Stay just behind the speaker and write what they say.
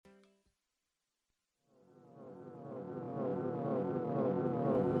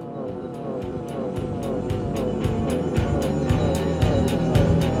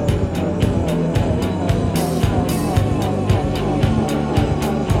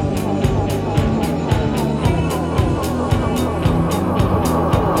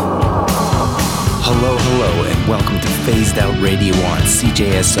Phased Out Radio on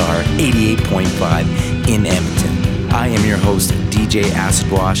CJSR 88.5 in Edmonton. I am your host, DJ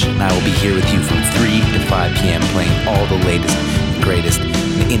Acid Wash, and I will be here with you from 3 to 5 p.m. playing all the latest and greatest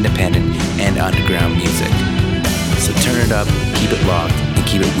in independent and underground music. So turn it up, keep it locked, and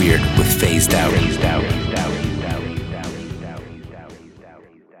keep it weird with Phased Out.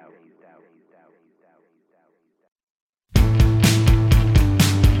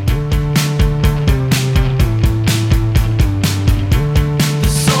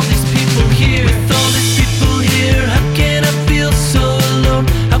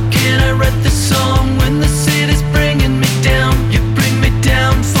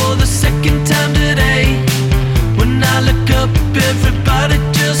 Everybody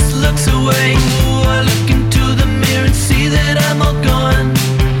just looks away. Ooh, I look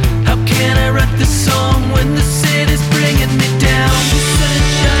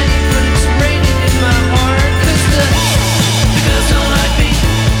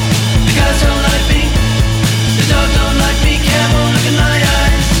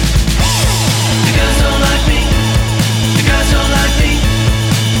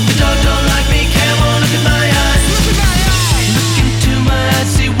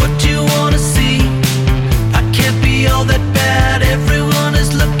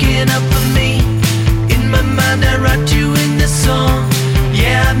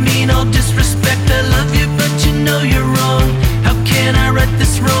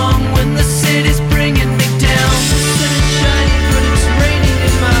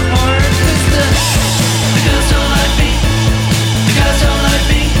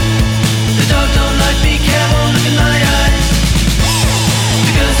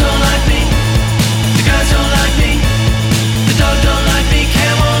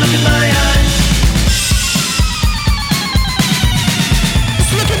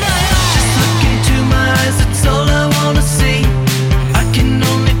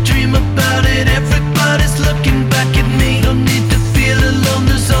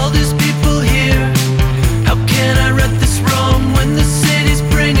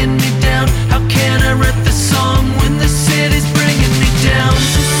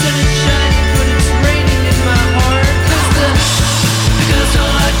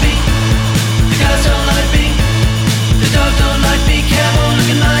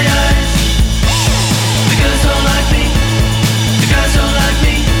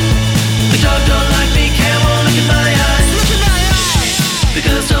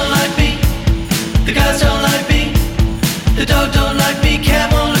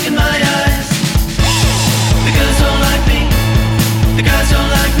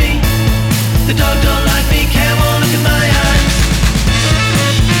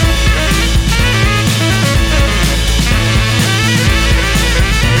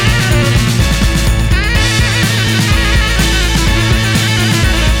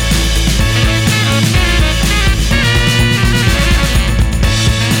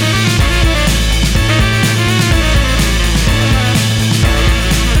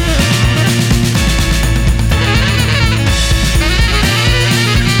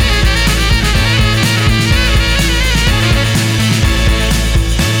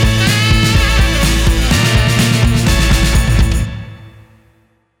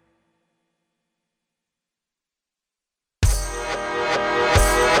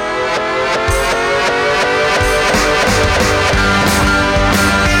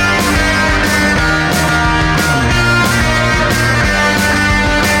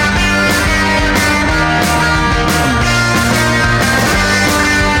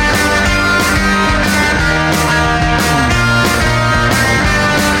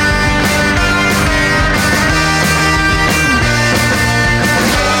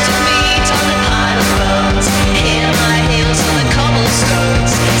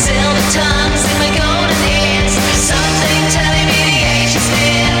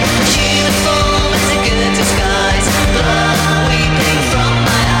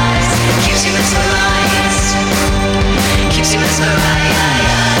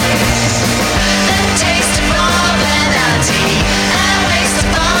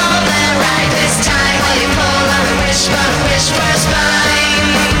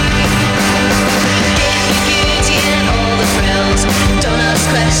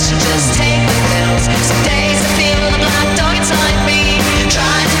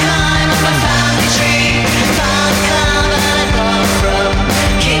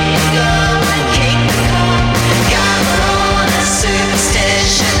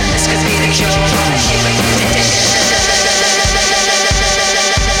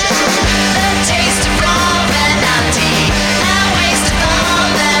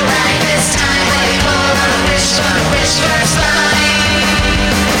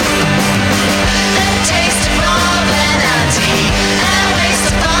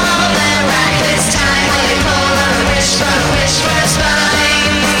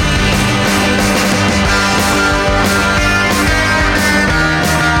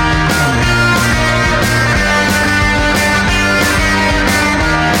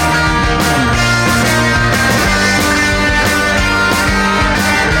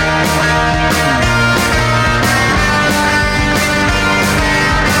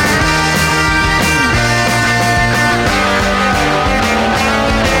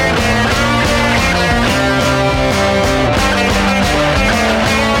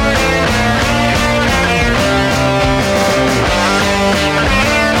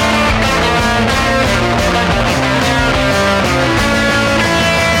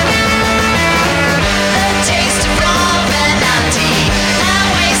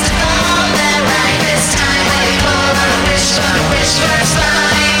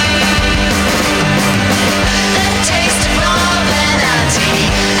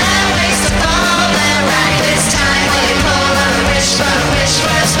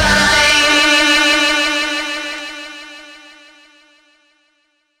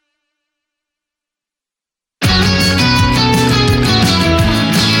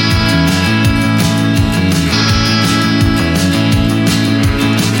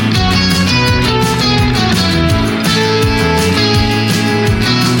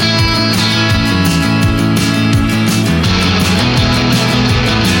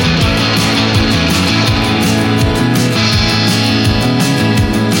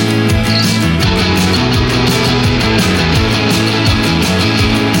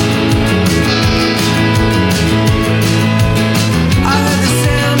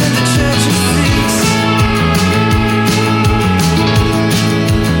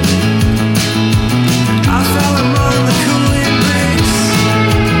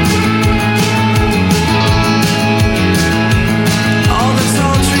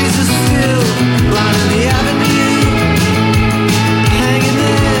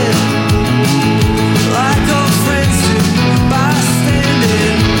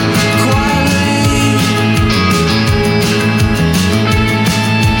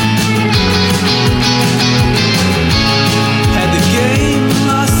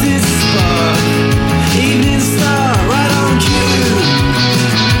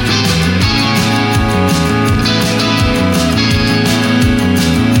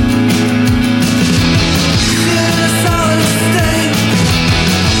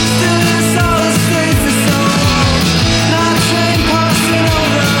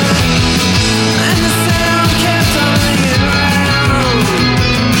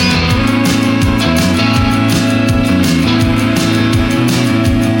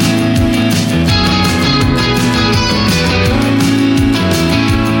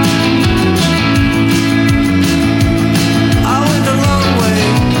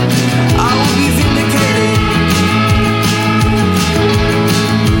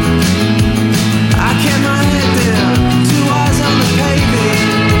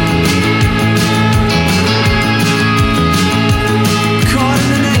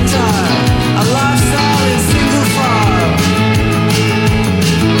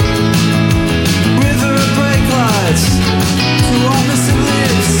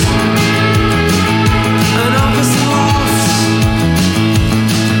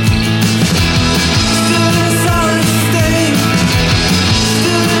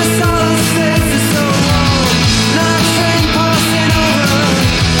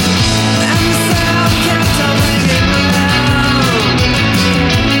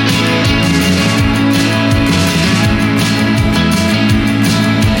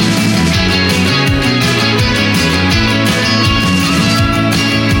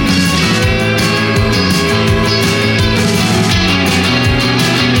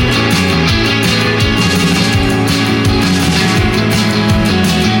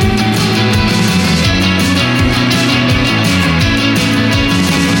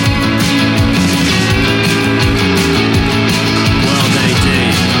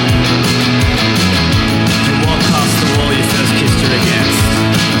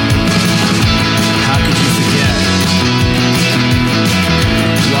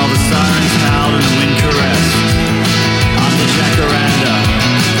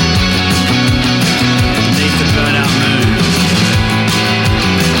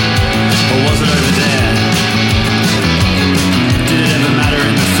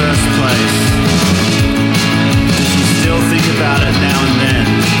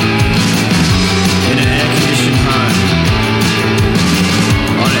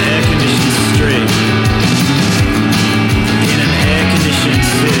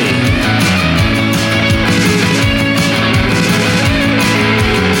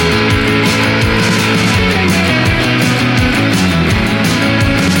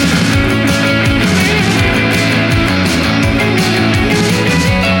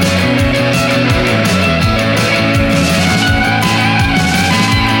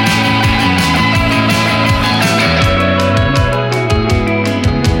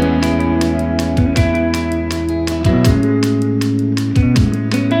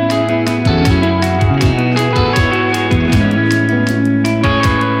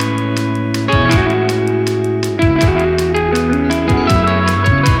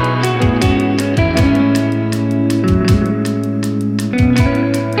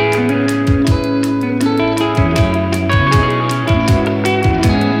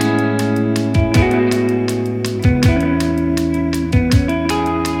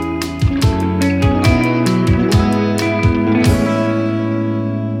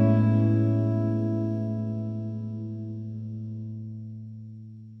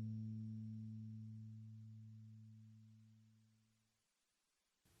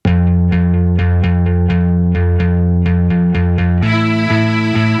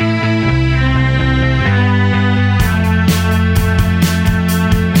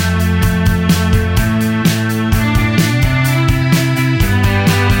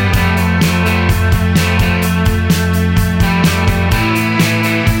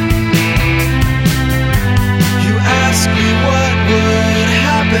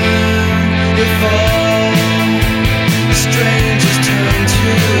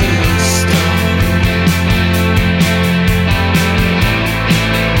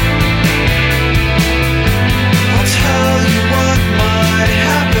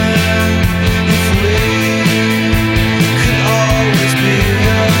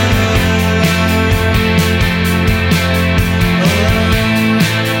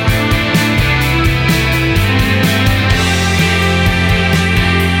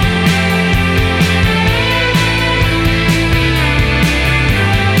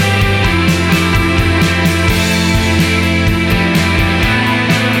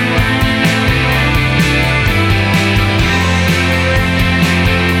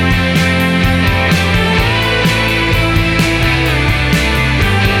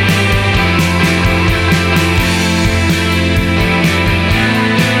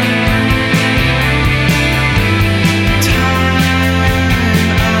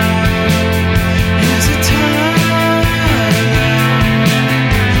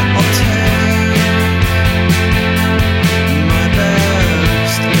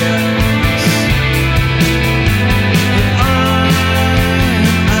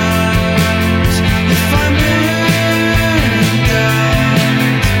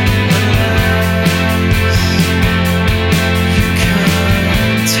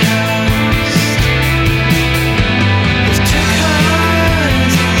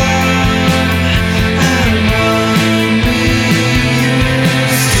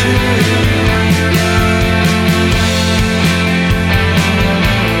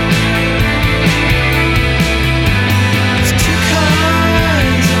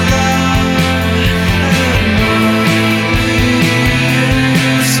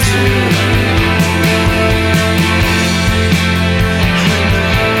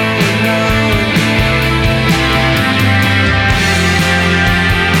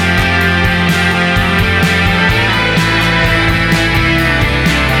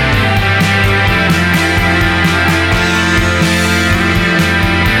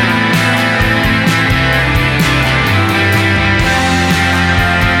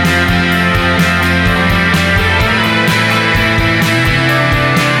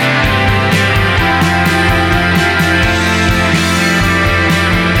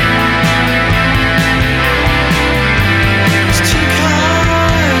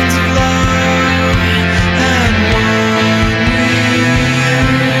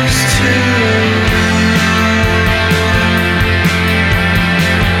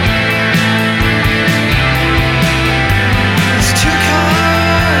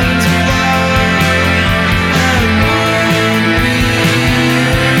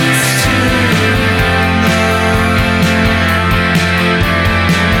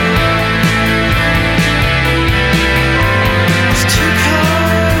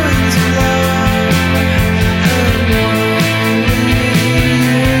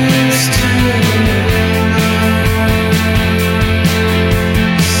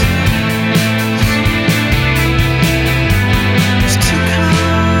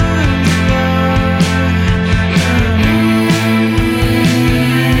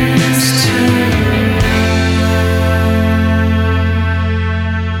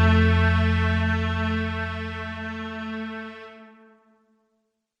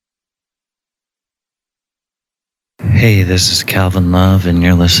Hey, this is Calvin Love, and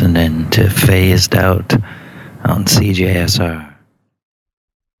you're listening to Phased Out on CJSR.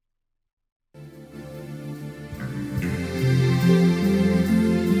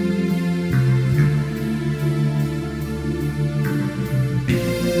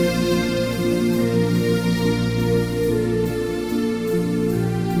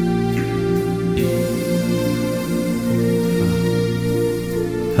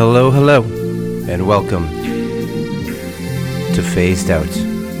 Hello, hello, and welcome to Phased Out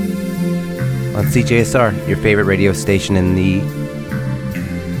on CJSR, your favorite radio station in the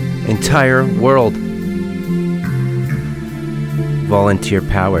entire world.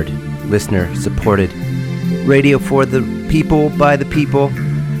 Volunteer-powered, listener-supported radio for the people, by the people.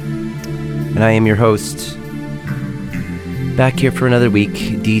 And I am your host, back here for another week,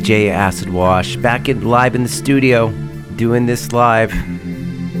 DJ Acid Wash, back live in the studio, doing this live.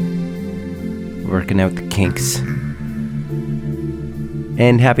 Working out the kinks.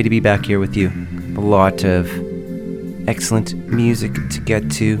 And happy to be back here with you. A lot of excellent music to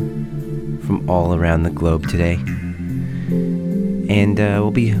get to from all around the globe today. And we'll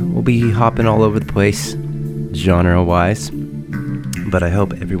be hopping all over the place, genre-wise. But I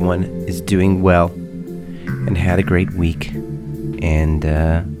hope everyone is doing well and had a great week and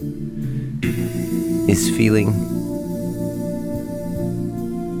is feeling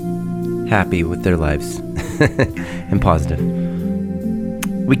happy with their lives and positive.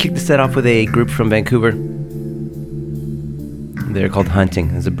 We kicked the set off with a group from Vancouver. They're called Hunting.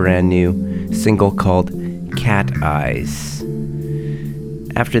 There's a brand new single called Cat Eyes.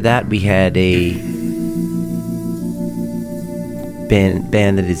 After that, we had a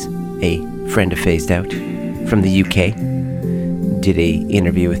band that is a friend of Phased Out from the UK. Did a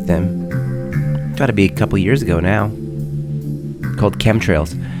interview with them. Gotta be a couple years ago now. Called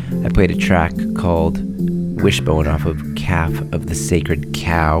Chemtrails. I played a track called Wishbone off of Calf of the Sacred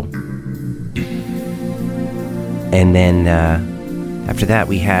Cow. And then after that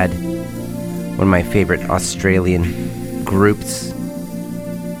we had one of my favorite Australian groups.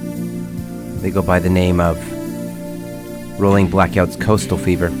 They go by the name of Rolling Blackouts Coastal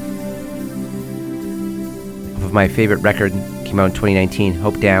Fever. Off of my favorite record, came out in 2019,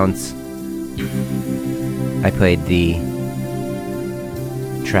 Hope Downs. I played the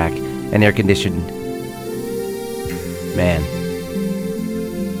track, An Air Conditioned Man.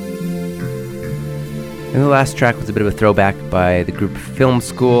 And the last track was a bit of a throwback by the group Film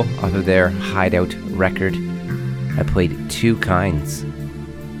School off of their Hideout record. I played Two Kinds.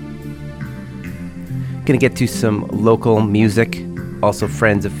 Gonna get to some local music, also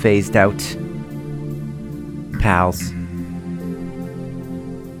friends of Phased Out, pals,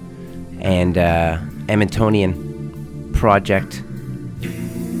 and Edmontonian project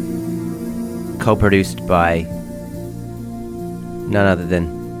co-produced by none other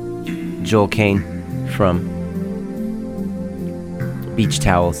than Joel Kane from Beach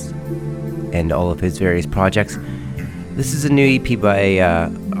Towels and all of his various projects. This is a new EP by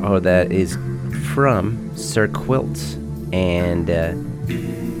that is from Sir Quilt, and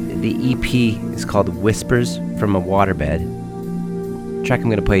the EP is called Whispers from a Waterbed. The track I'm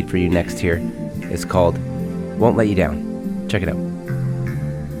going to play for you next here is called Won't Let You Down. Check it out.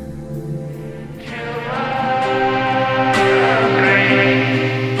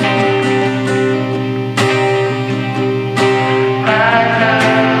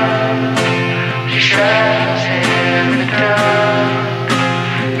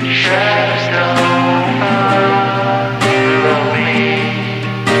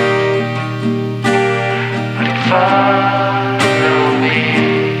 Follow me.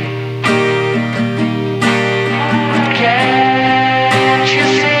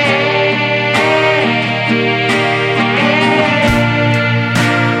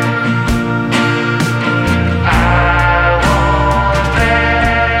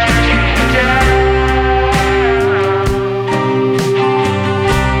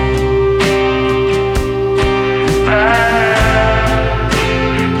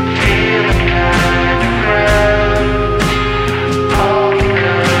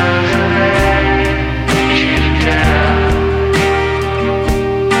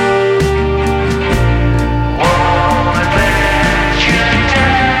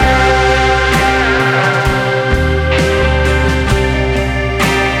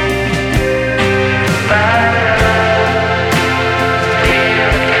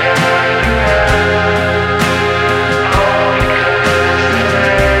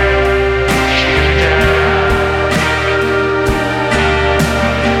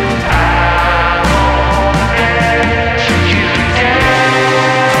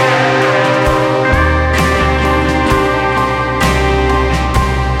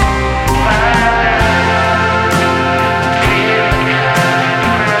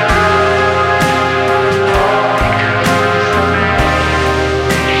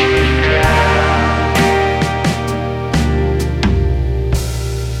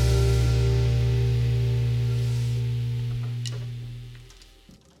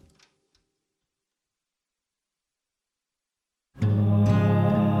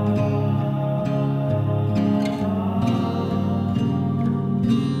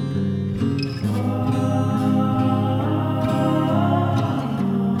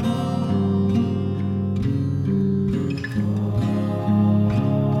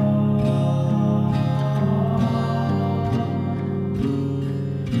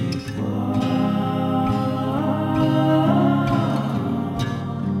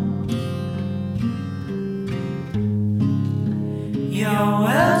 You're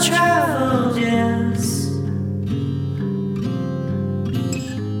well traveled, yes.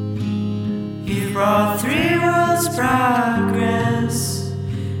 You've brought 3 worlds progress,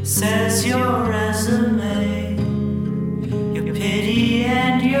 says your resume. Your pity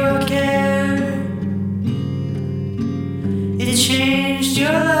and your care, it changed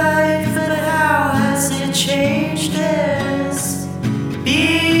your life, but how has it changed theirs?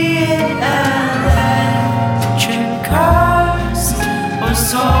 Be it electric cars or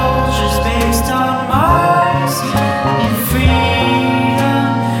soldiers based on Mars, in freedom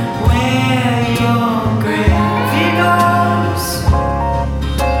where your gravy goes,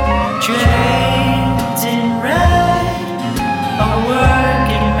 draped in red, a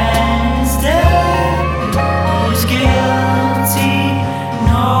working man is dead, who's guilty,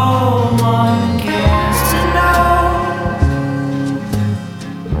 no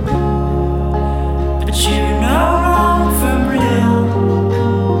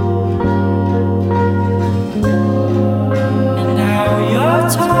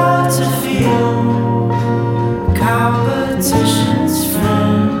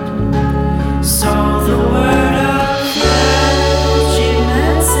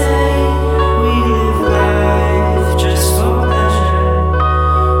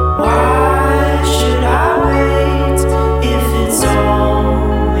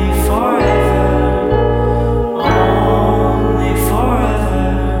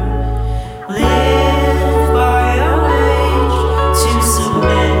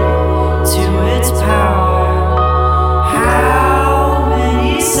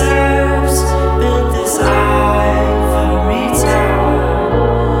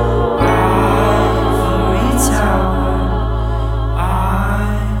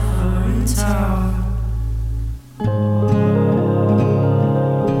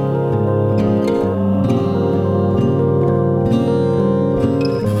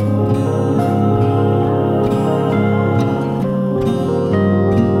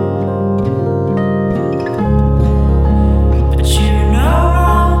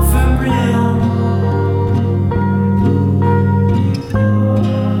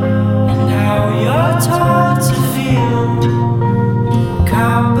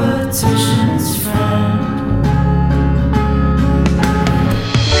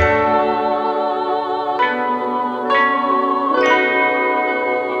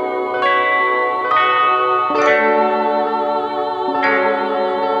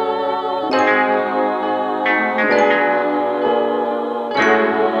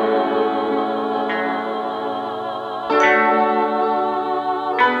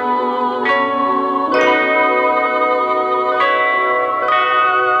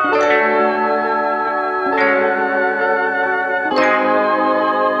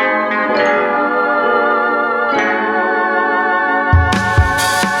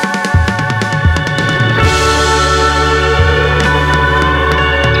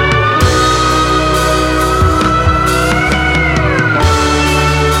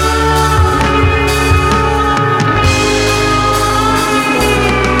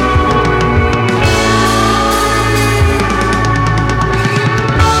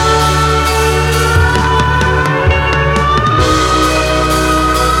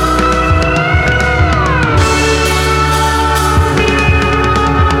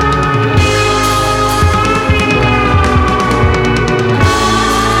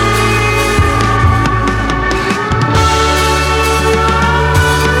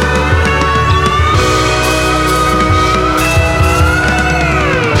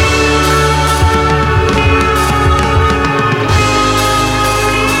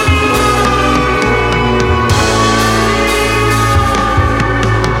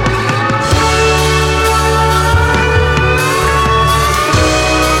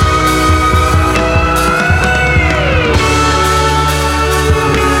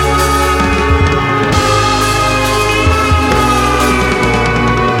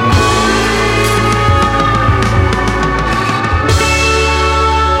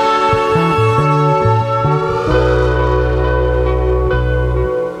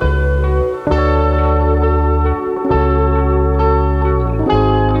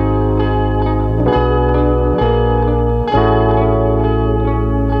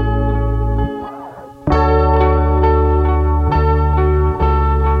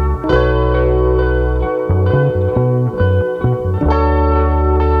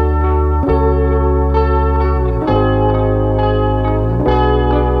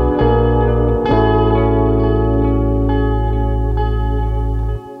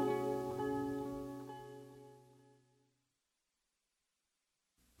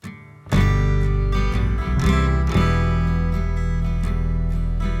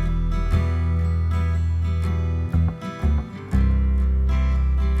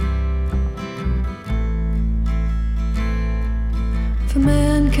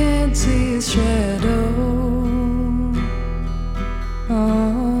can't see his shadow.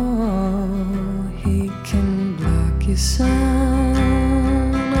 Oh, he can block your sun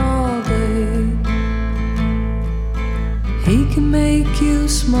all day. He can make you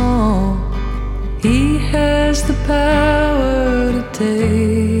small. He has the power to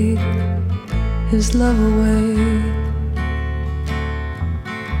take his love away.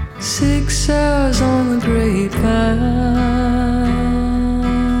 6 hours on the grapevine.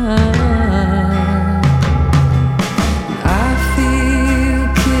 I feel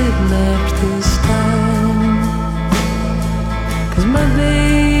kidnapped this time, 'cause my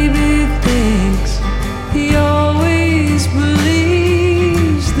baby thinks he always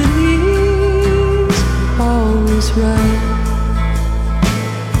believes that he's always right.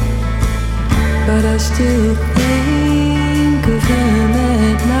 But I still think of him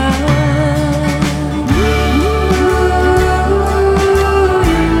at night.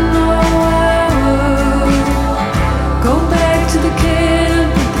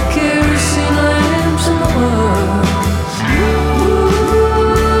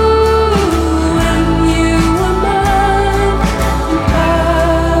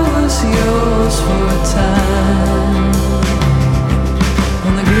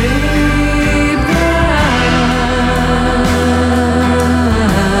 Grapevine.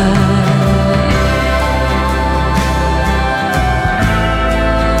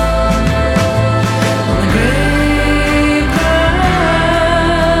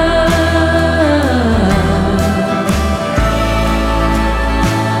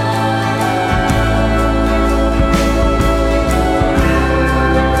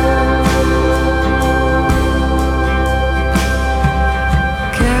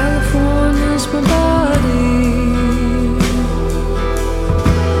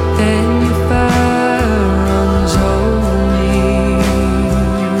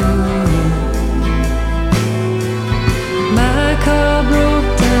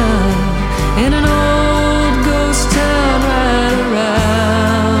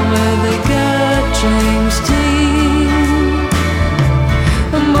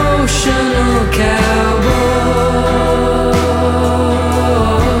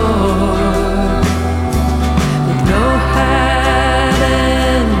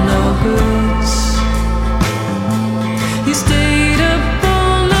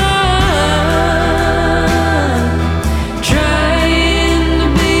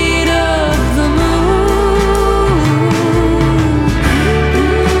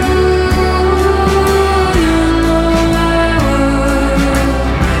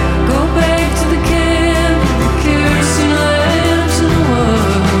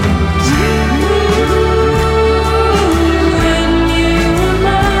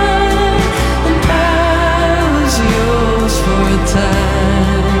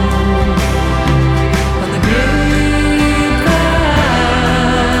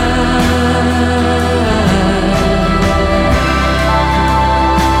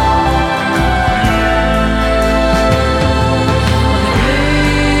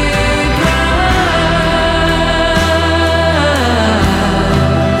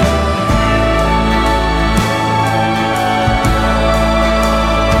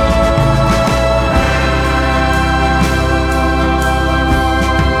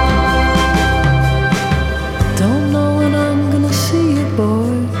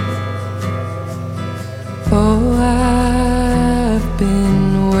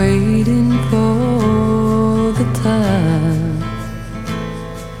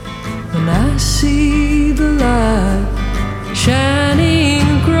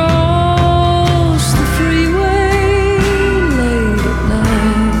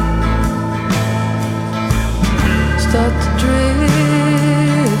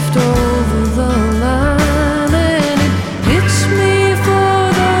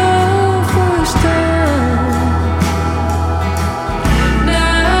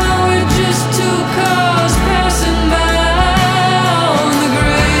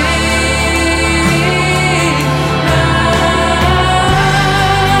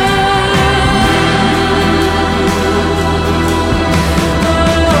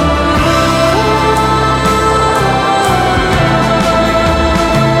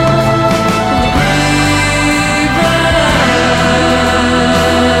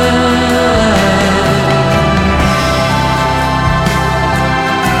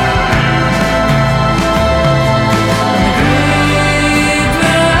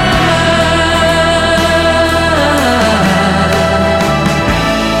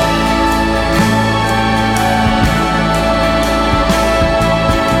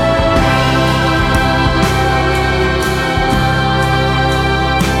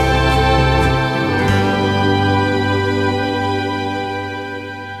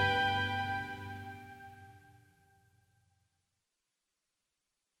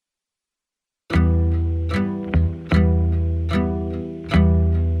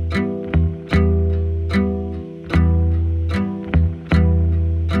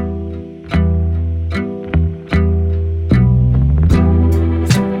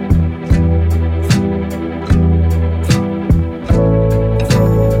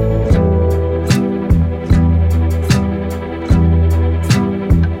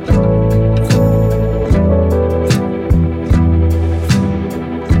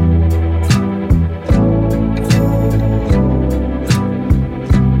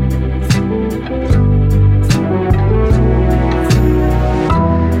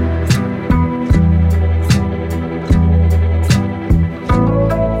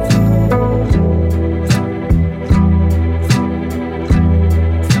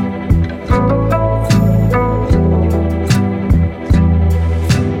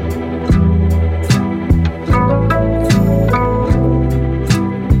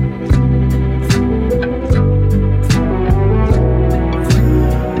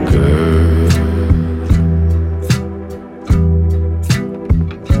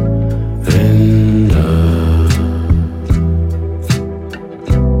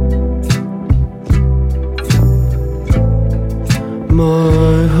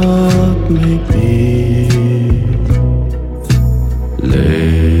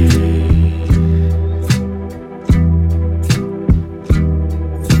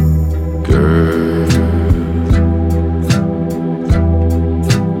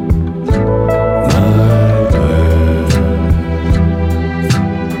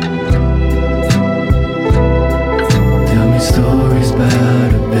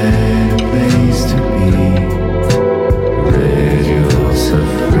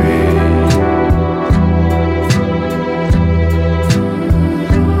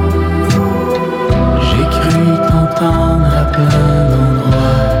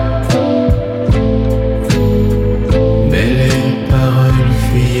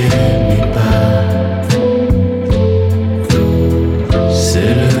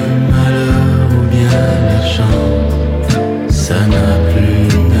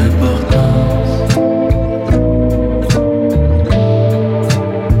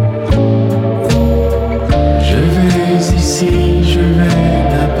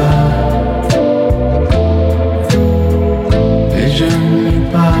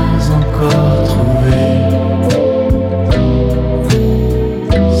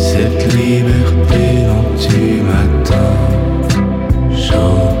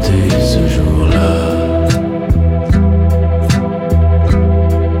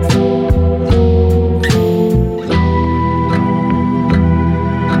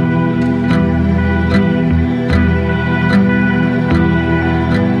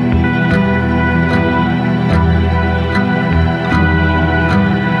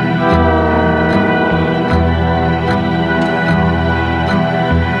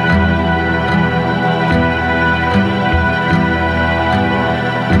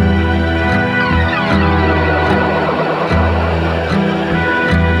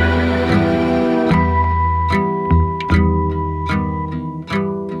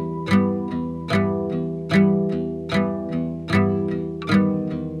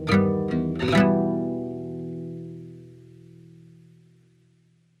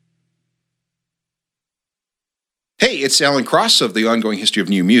 It's Alan Cross of the Ongoing History of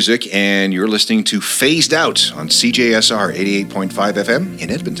New Music, and you're listening to Phased Out on CJSR 88.5 FM in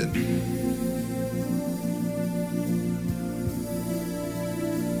Edmonton.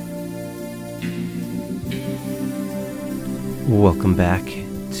 Welcome back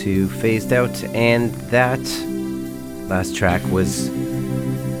to Phased Out, and that last track was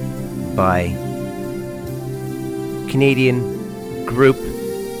by Canadian group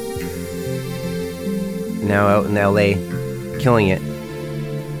now out in LA, killing it.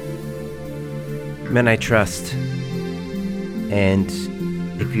 Men I Trust. And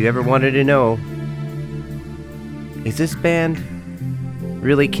if you ever wanted to know, is this band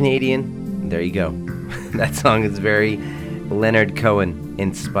really Canadian? There you go. That song is very Leonard Cohen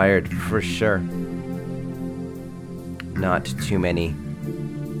inspired for sure. Not too many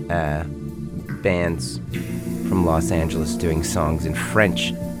bands from Los Angeles doing songs in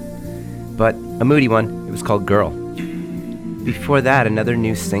French, but a moody one. It was called Girl. Before that, another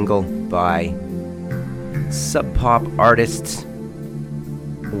new single by sub-pop artist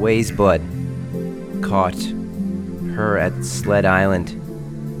Waze Blood. Caught her at Sled Island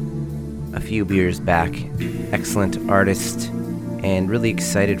a few years back. Excellent artist, and really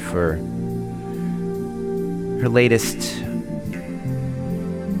excited for her latest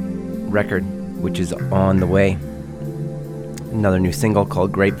record, which is on the way. Another new single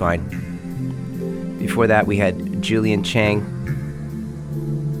called Grapevine. Before that, we had Julian Chang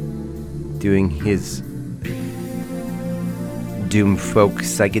doing his doom folk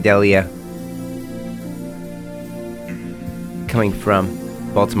psychedelia, coming from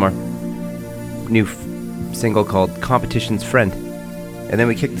Baltimore. New single called Competition's Friend. And then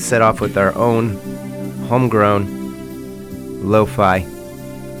we kicked the set off with our own homegrown lo-fi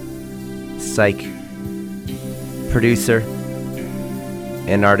psych producer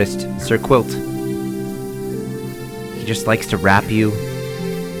and artist Sir Quilt. He just likes to wrap you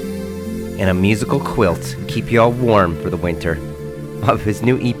in a musical quilt, keep you all warm for the winter, of his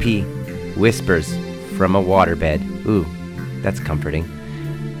new EP, Whispers from a Waterbed. Ooh, that's comforting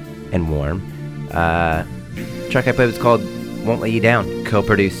and warm. Track I played was called Won't Let You Down,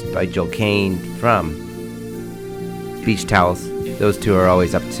 co-produced by Joel Kane from Beach Towels. Those two are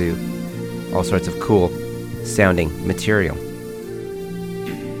always up to all sorts of cool sounding material.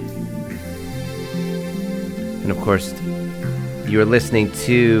 And of course, you're listening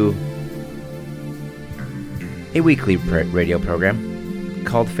to a weekly radio program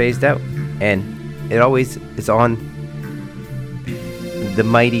called Phased Out, and it always is on the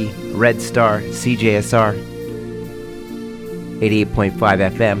mighty Red Star CJSR 88.5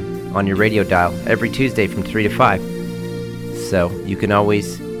 FM on your radio dial every Tuesday from 3 to 5. So you can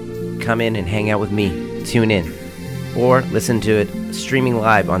always come in and hang out with me, tune in, or listen to it streaming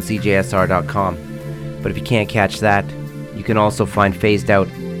live on CJSR.com. But if you can't catch that, you can also find Phased Out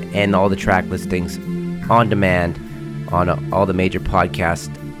and all the track listings on demand on all the major podcast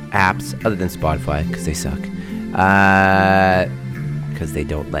apps other than Spotify, because they suck. Because they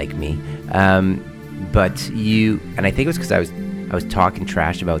don't like me. But you, and I think it was because I was talking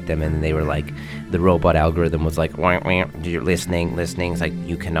trash about them, and they were like, the robot algorithm was like, wah, wah, you're listening. It's like,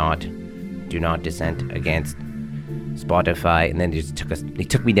 you do not dissent against Spotify. And then they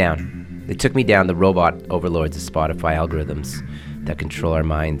took me down. They took me down, the robot overlords of Spotify algorithms that control our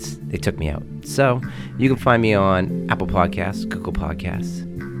minds. They took me out. So you can find me on Apple Podcasts, Google Podcasts,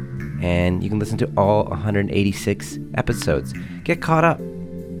 and you can listen to all 186 episodes. Get caught up,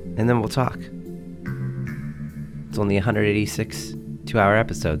 and then we'll talk. It's only 186 2-hour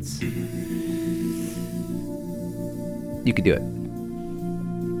episodes. You could do it.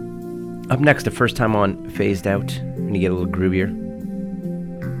 Up next, the first time on Phased Out, we're going to get a little groovier.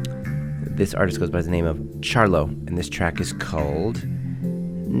 This artist goes by the name of Charlo, and this track is called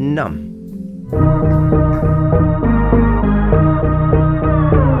Numb.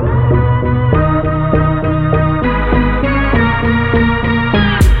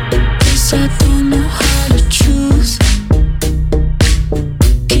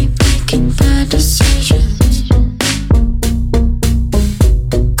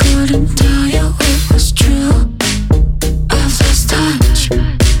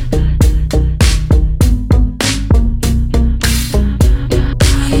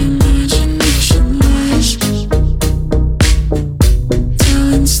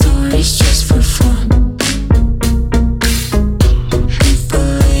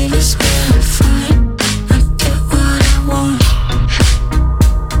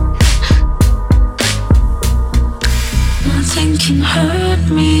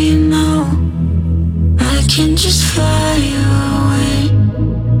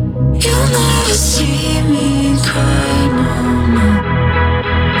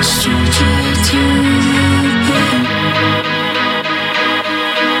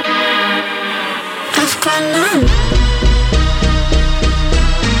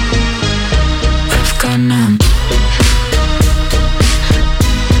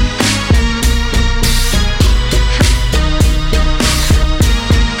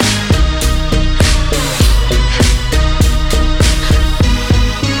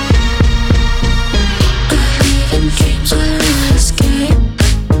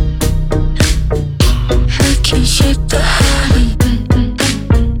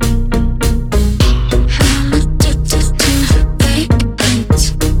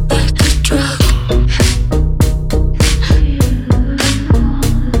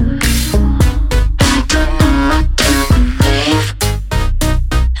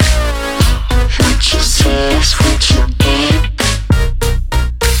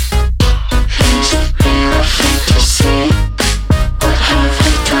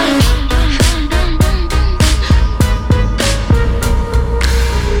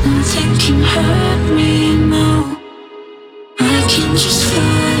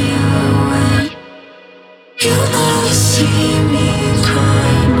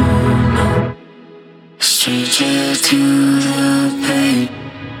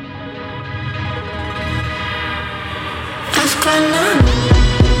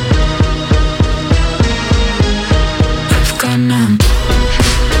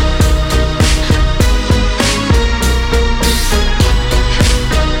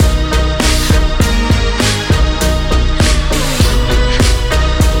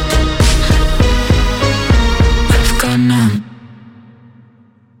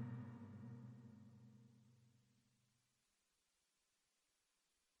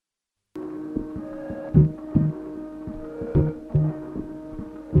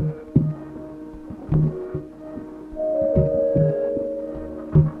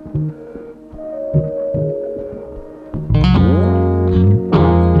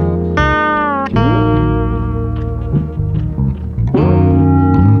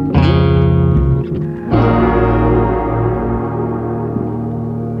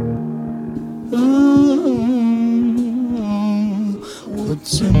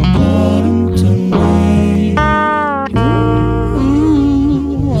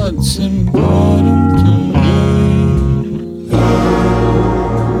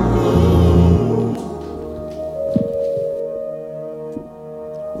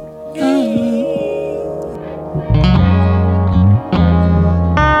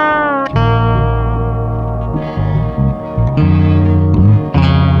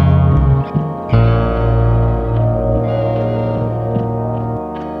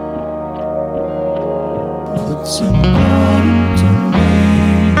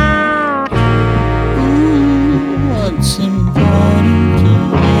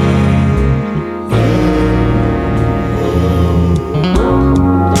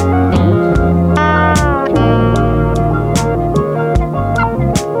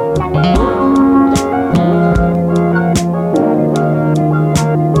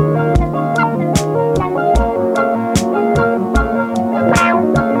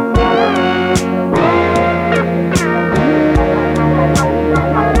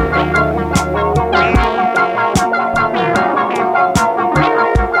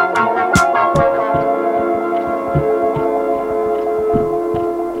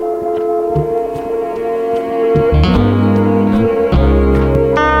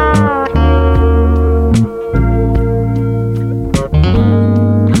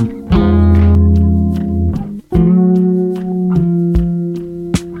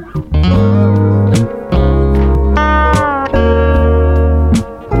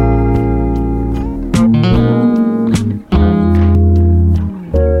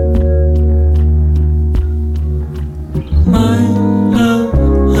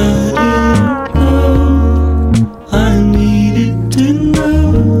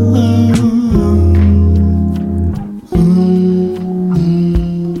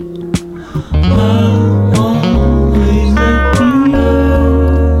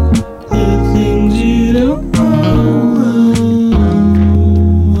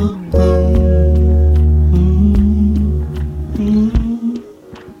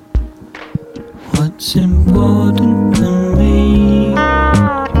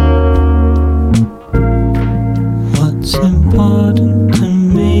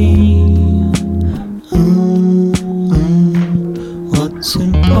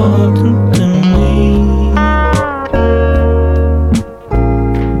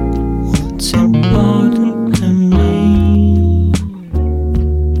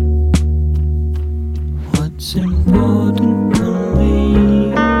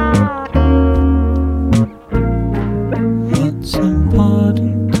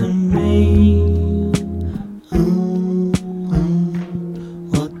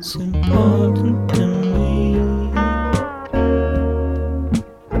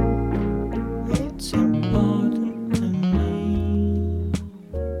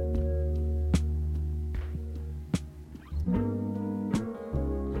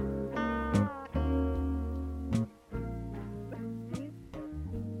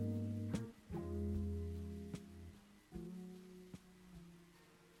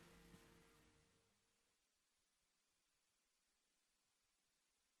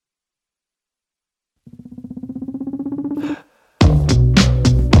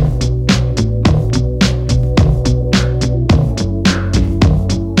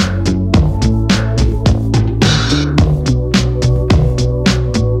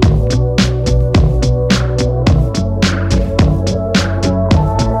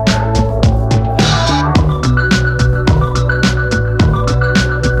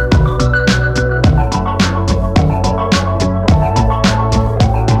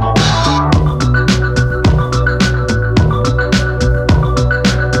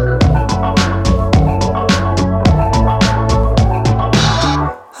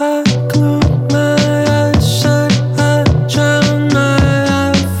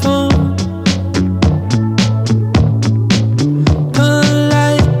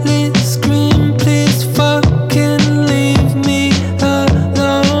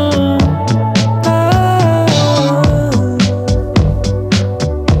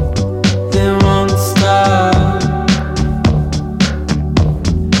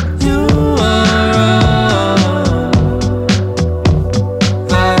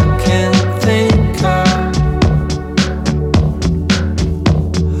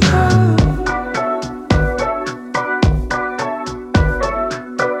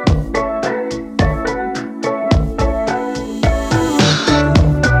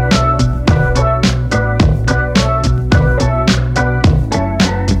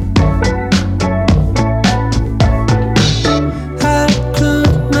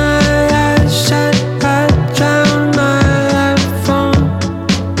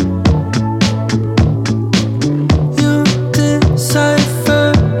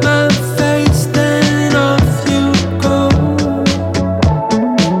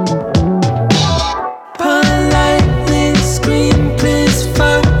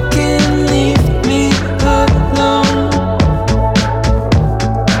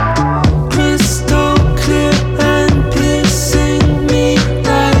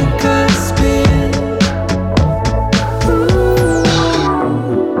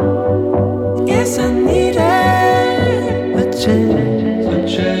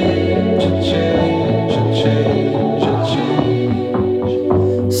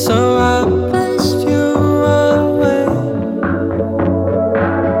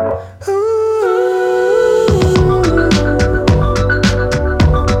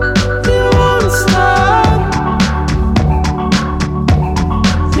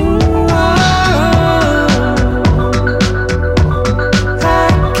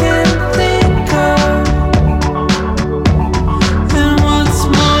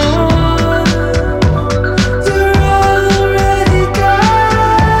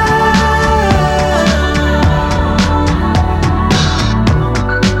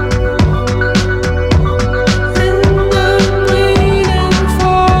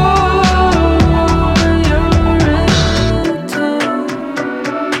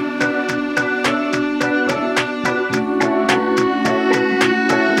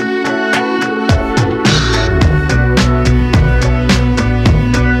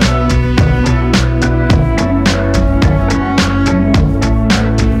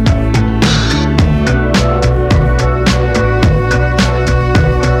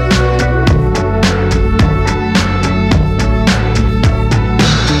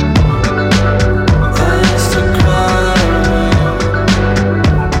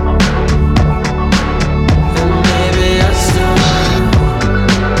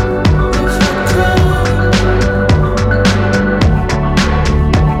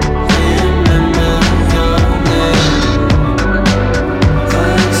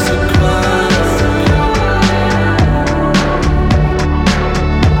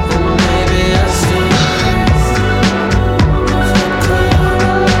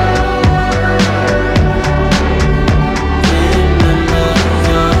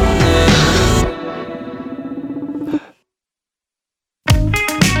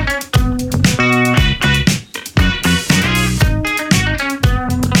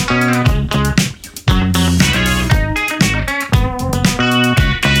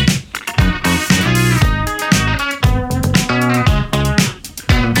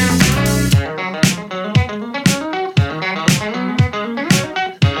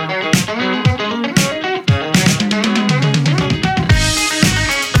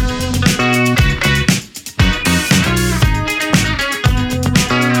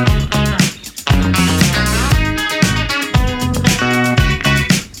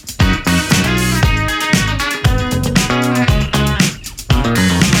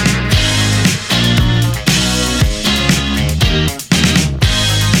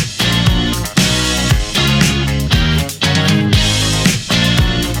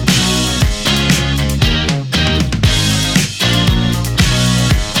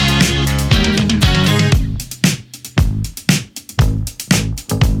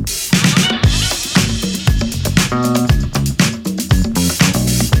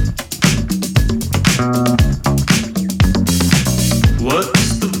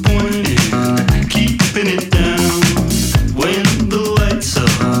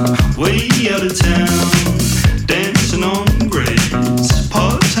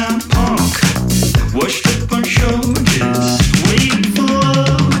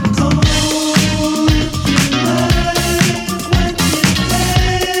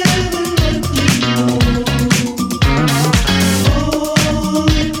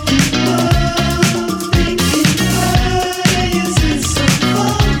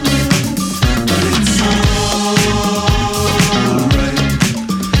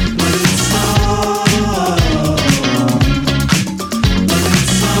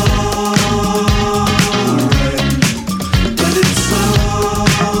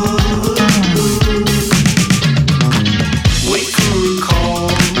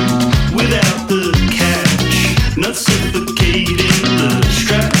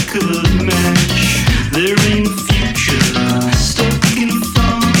 could match. There ain't a future, stuck in a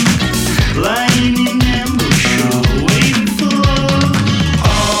funk, lying in ambush or waiting for love.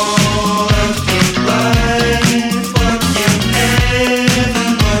 All of your life, what you have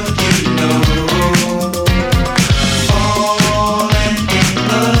and what you know. All in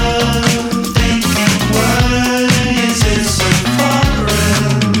love, thinking why is it so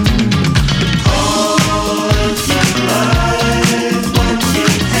foreign? All of your life, what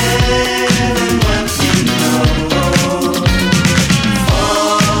you have and what you know.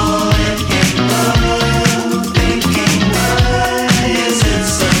 All in love, thinking why is it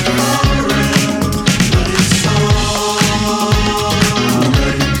so foreign? But it's alright.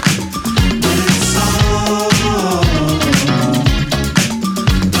 But it's alright. But it's alright.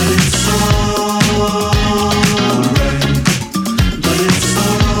 But it's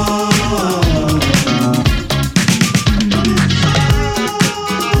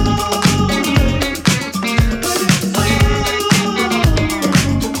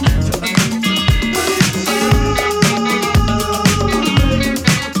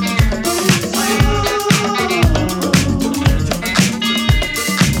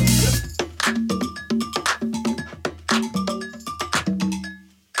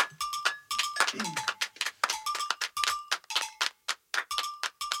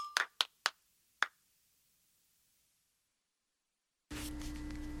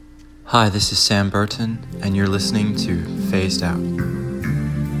Hi, this is Sam Burton, and you're listening to Phased Out.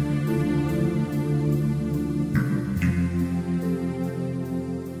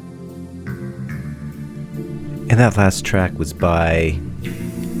 And that last track was by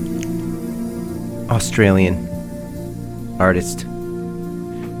Australian artist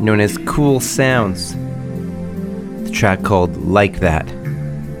known as Cool Sounds. The track called Like That.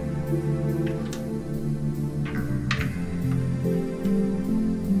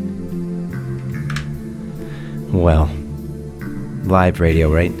 Well, live radio,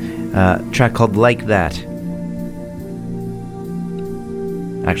 right? Track called Like That.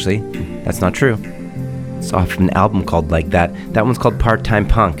 Actually, that's not true. It's off an album called Like That. That one's called Part-Time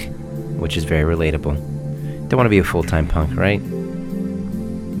Punk, which is very relatable. Don't want to be a full-time punk, right?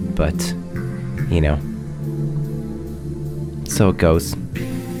 But, you know, so it goes.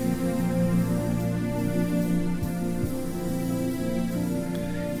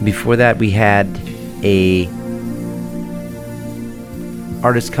 Before that, we had a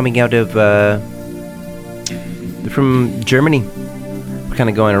artist coming out of from Germany. We're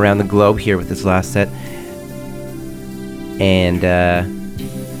kind of going around the globe here with this last set, and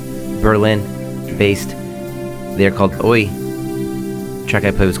Berlin based. They're called Oi. The track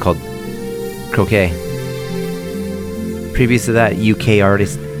I played was called Croquet. Previous to that, UK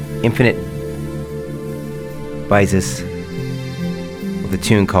artist Infinite Bisis with a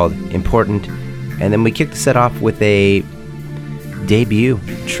tune called Important, and then we kicked the set off with a debut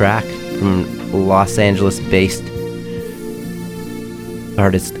track from Los Angeles-based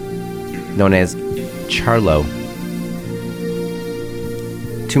artist known as Charlo.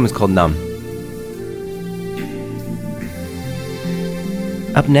 The tune was called Numb.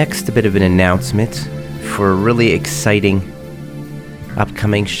 Up next, a bit of an announcement for a really exciting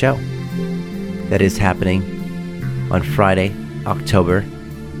upcoming show that is happening on Friday, October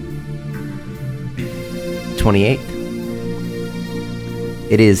 28th.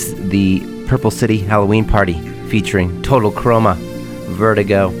 It is the Purple City Halloween Party featuring Total Chroma,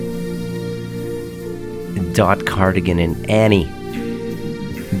 Vertigo, Dot Cardigan, and Annie.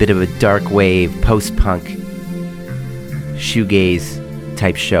 A bit of a dark wave, post-punk, shoegaze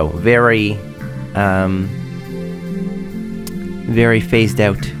type show. Very phased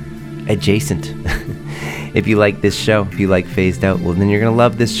out adjacent. If you like this show, if you like Phased Out, well then you're gonna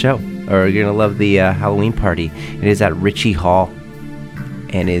love this show, or you're gonna love the Halloween Party. It is at Ritchie Hall,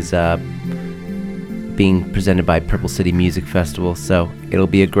 and is being presented by Purple City Music Festival, so it'll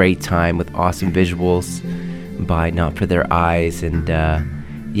be a great time with awesome visuals by Not For Their Eyes, and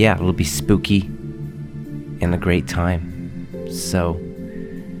yeah, it'll be spooky and a great time. So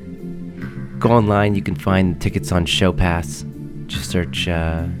go online, you can find tickets on Show Pass. Just search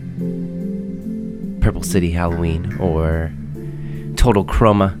Purple City Halloween or Total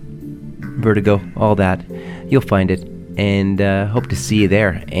Chroma, Vertigo, all that. You'll find it, and hope to see you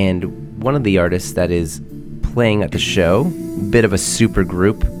there. And one of the artists that is playing at the show, bit of a super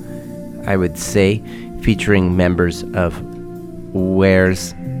group, I would say, featuring members of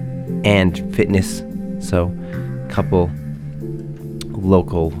Wares and Fitness, so a couple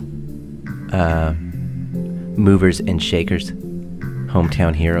local movers and shakers,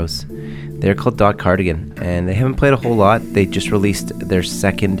 hometown heroes. They're called Dot Cardigan, and they haven't played a whole lot. They just released their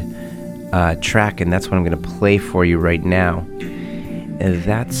second track, and that's what I'm going to play for you right now. And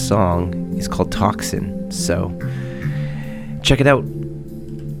that song is called Toxin, so check it out.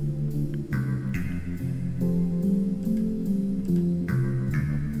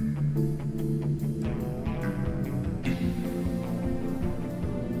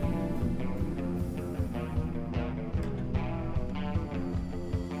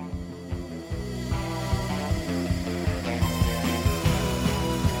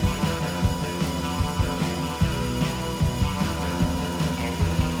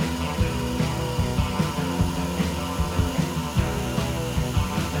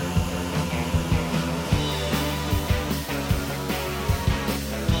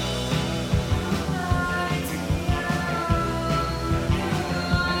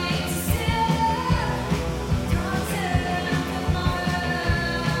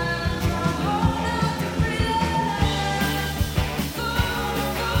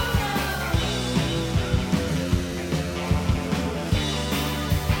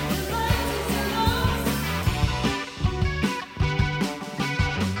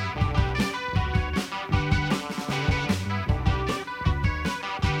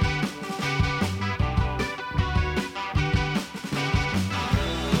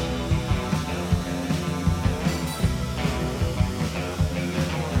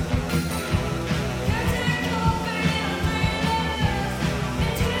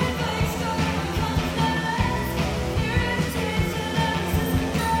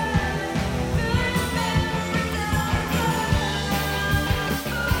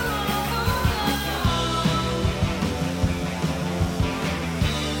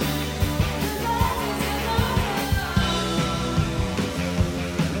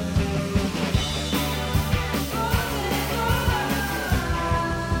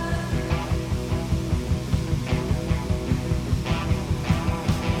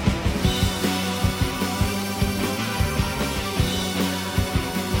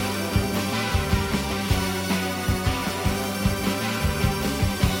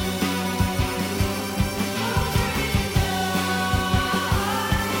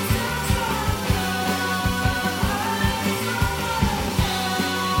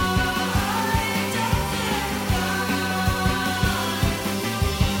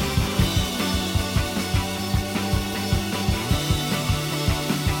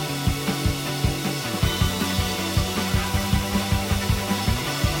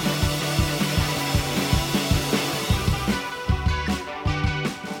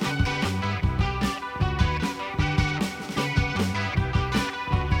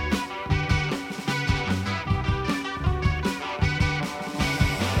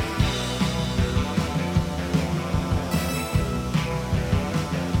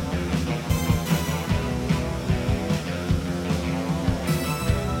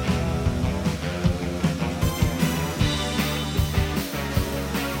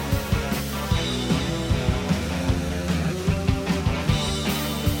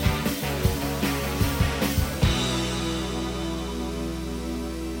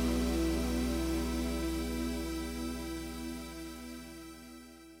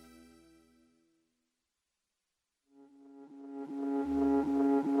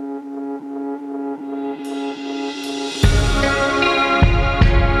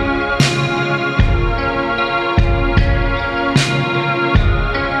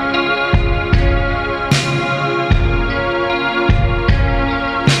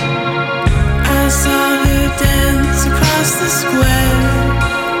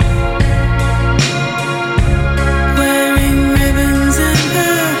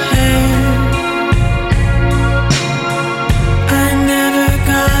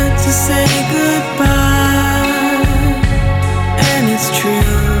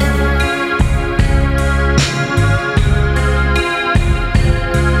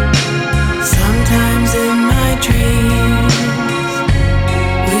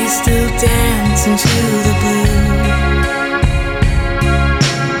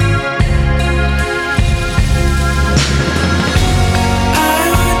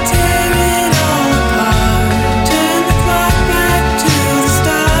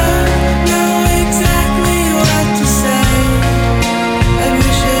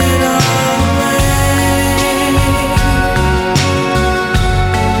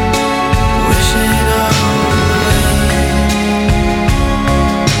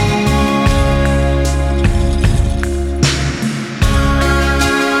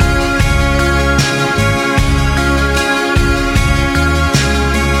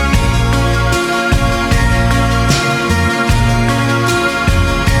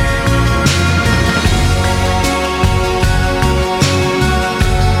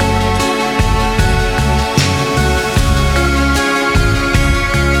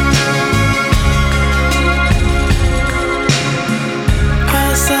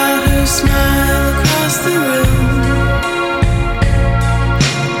 smile across the room.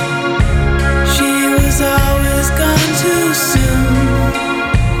 She was always gone too soon.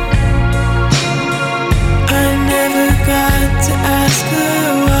 I never got to ask her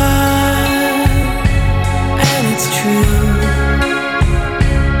why, and it's true.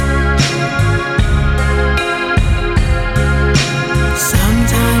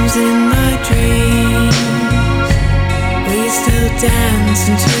 Sometimes in my dreams we still dance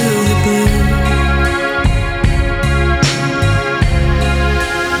into the blue.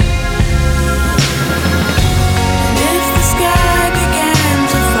 And if the sky began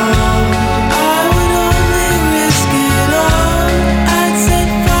to fall, I would only risk it all. I'd set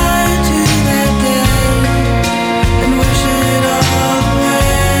fire to that day and wish it all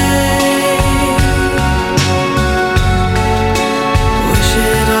away. Wish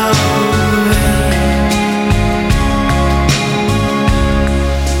it all away.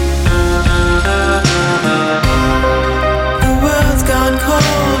 The world's gone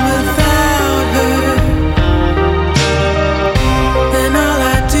cold without her, and all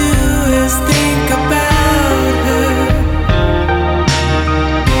I do is think about her.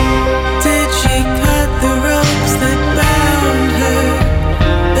 Did she cut the ropes that bound her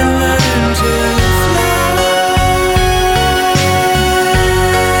and learn to fly?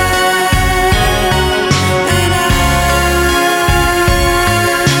 And I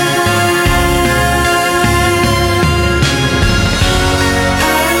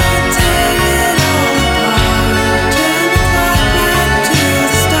would tear it all apart, turn the clock back to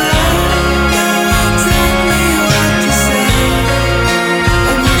the start, know exactly what to say,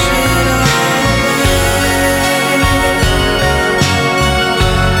 and wish it all away.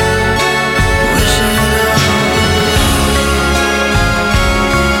 Wish it all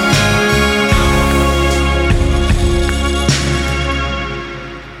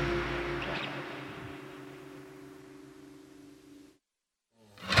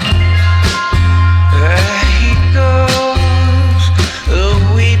There he goes, the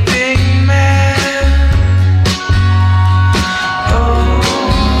weeping man. Oh,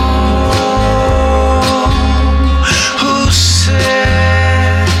 who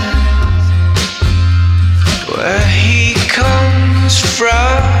said where he comes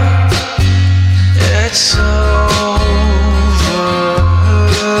from? It's over.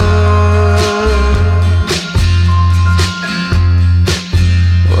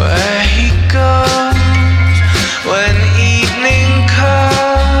 Where he goes when evening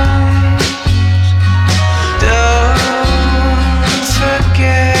comes, don't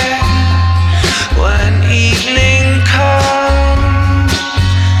forget when evening comes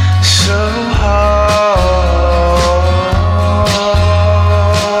so hard.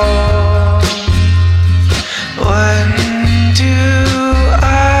 When do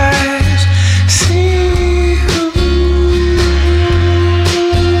eyes see you?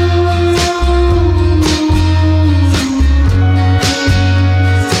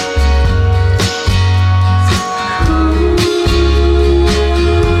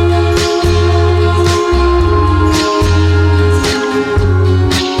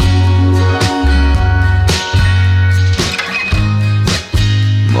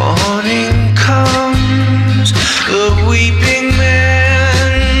 Morning comes, the weeping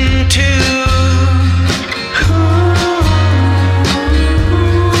man too.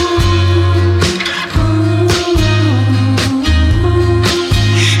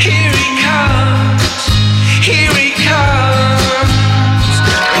 Here he comes, here he comes,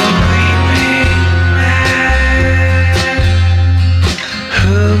 the weeping man.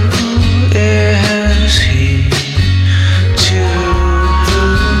 Who is he? To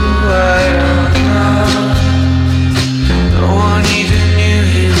I don't know. No one even knew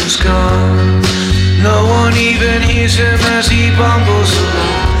he was gone. No one even hears him as he bumbles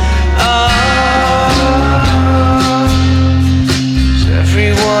along. Is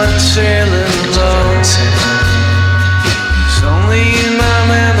everyone sailing alone? It's only in my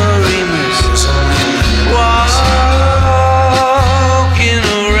memory, Mrs. Walking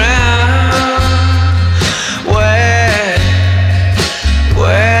around.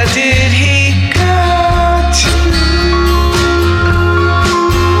 Where did he go to?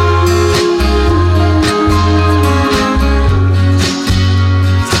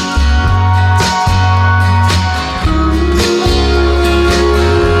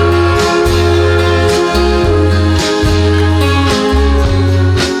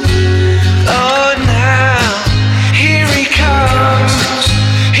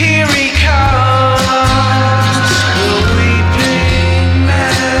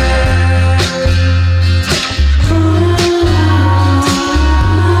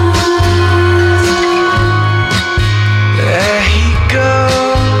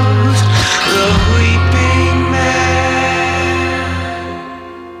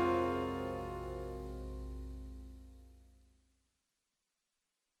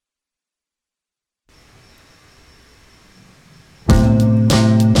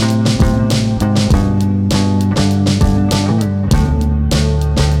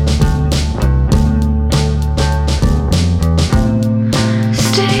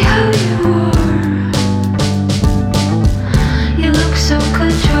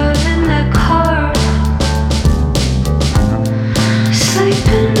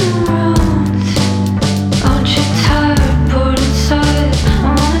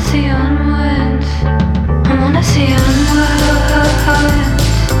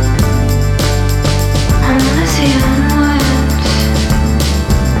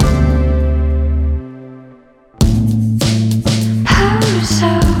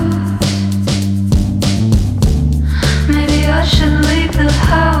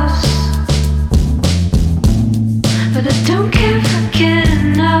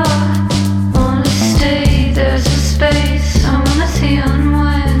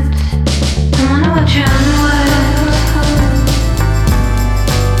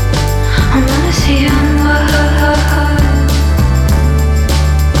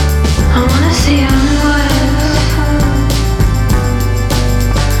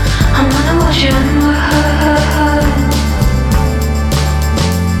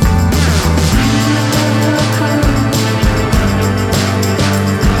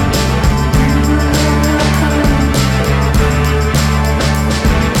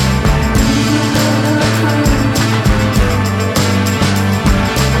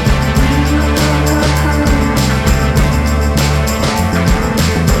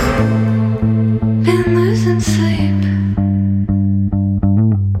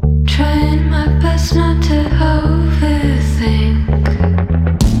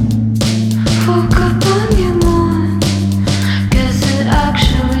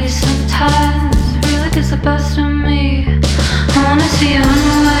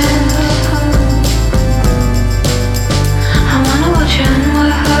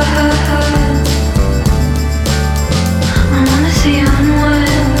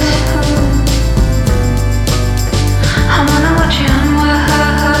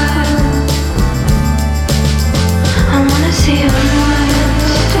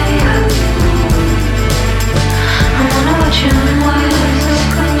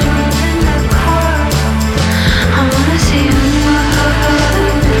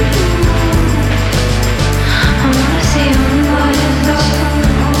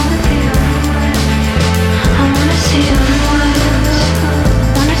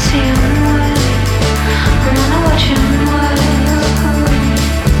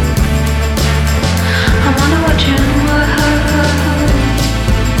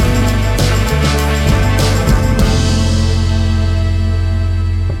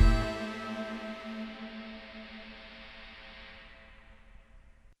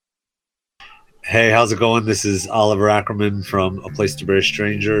 Hey, how's it going? This is Oliver Ackerman from A Place to Bury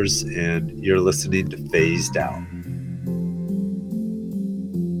Strangers, and you're listening to Phased Out.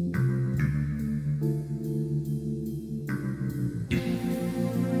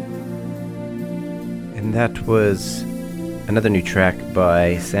 And that was another new track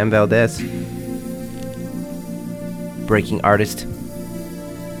by Sam Valdez, breaking artist,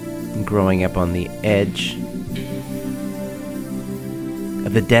 growing up on the edge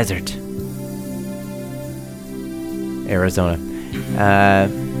of the desert, Arizona.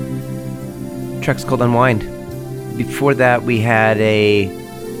 Track's called Unwind. Before that, we had a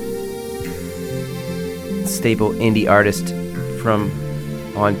stable indie artist from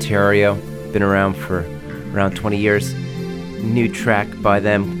Ontario, been around for around 20 years. New track by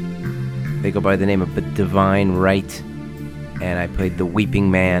them. They go by the name of Divine Right, and I played The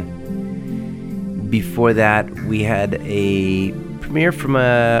Weeping Man. Before that, we had a premiere from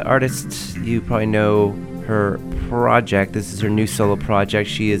a artist you probably know her project. This is her new solo project.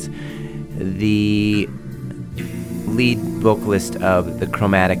 She is the lead vocalist of The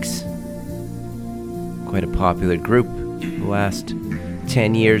Chromatics, quite a popular group the last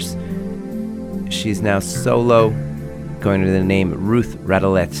 10 years. She's now solo, going under the name Ruth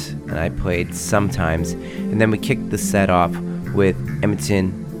Radolette, and I played Sometimes. And then we kicked the set off with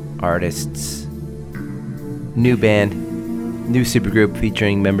Edmonton artists' new band, new supergroup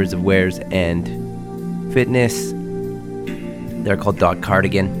featuring members of Wares and Fitness. They're called Dog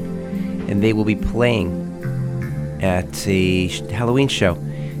Cardigan, and they will be playing at a Halloween show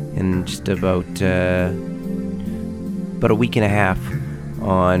in just about a week and a half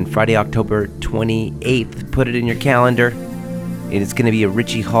on Friday, October 28th. Put it in your calendar. It is going to be a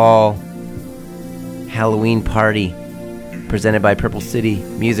Ritchie Hall Halloween party presented by Purple City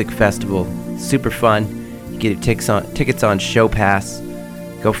Music Festival. Super fun. You get your tickets on Show Pass.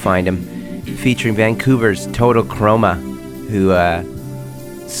 Go find them. Featuring Vancouver's Total Chroma, who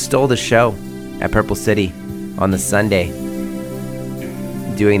stole the show at Purple City on the Sunday,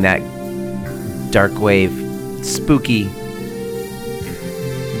 doing that dark wave, spooky,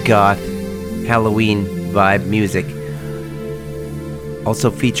 goth, Halloween vibe music. Also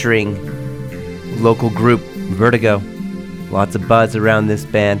featuring local group Vertigo. Lots of buzz around this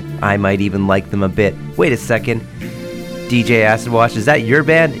band. I might even like them a bit. Wait a second. DJ Acid Wash, is that your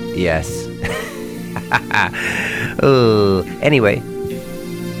band? Yes. Oh, anyway,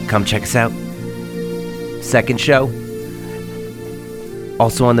 come check us out. Second show.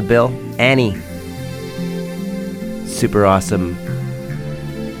 Also on the bill, Annie. Super awesome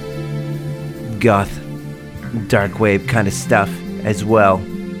goth, dark wave kind of stuff as well.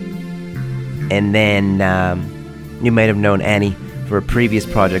 And then you might have known Annie for a previous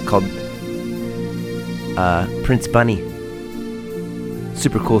project called Prince Bunny.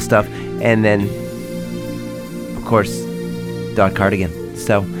 Super cool stuff. And then, of course, Dog Cardigan.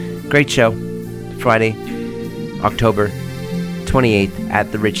 So, great show. Friday, October 28th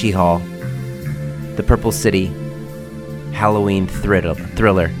at the Ritchie Hall. The Purple City Halloween Thriller.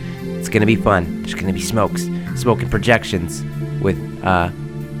 It's going to be fun. There's going to be smoking projections with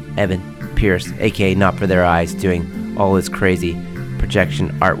Evan Pierce, aka Not For Their Eyes, doing all his crazy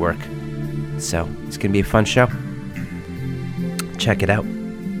projection artwork. So, it's going to be a fun show. Check it out.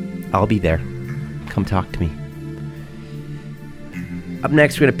 I'll be there. Come talk to me. Up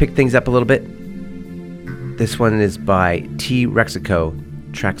next, we're going to pick things up a little bit. This one is by T. Rexico.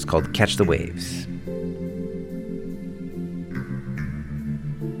 Track's called Catch the Waves.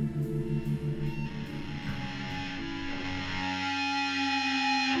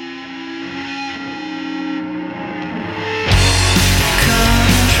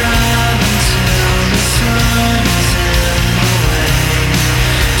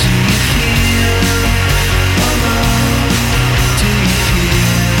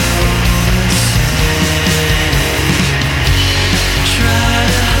 Try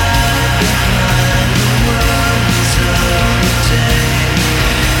to hide behind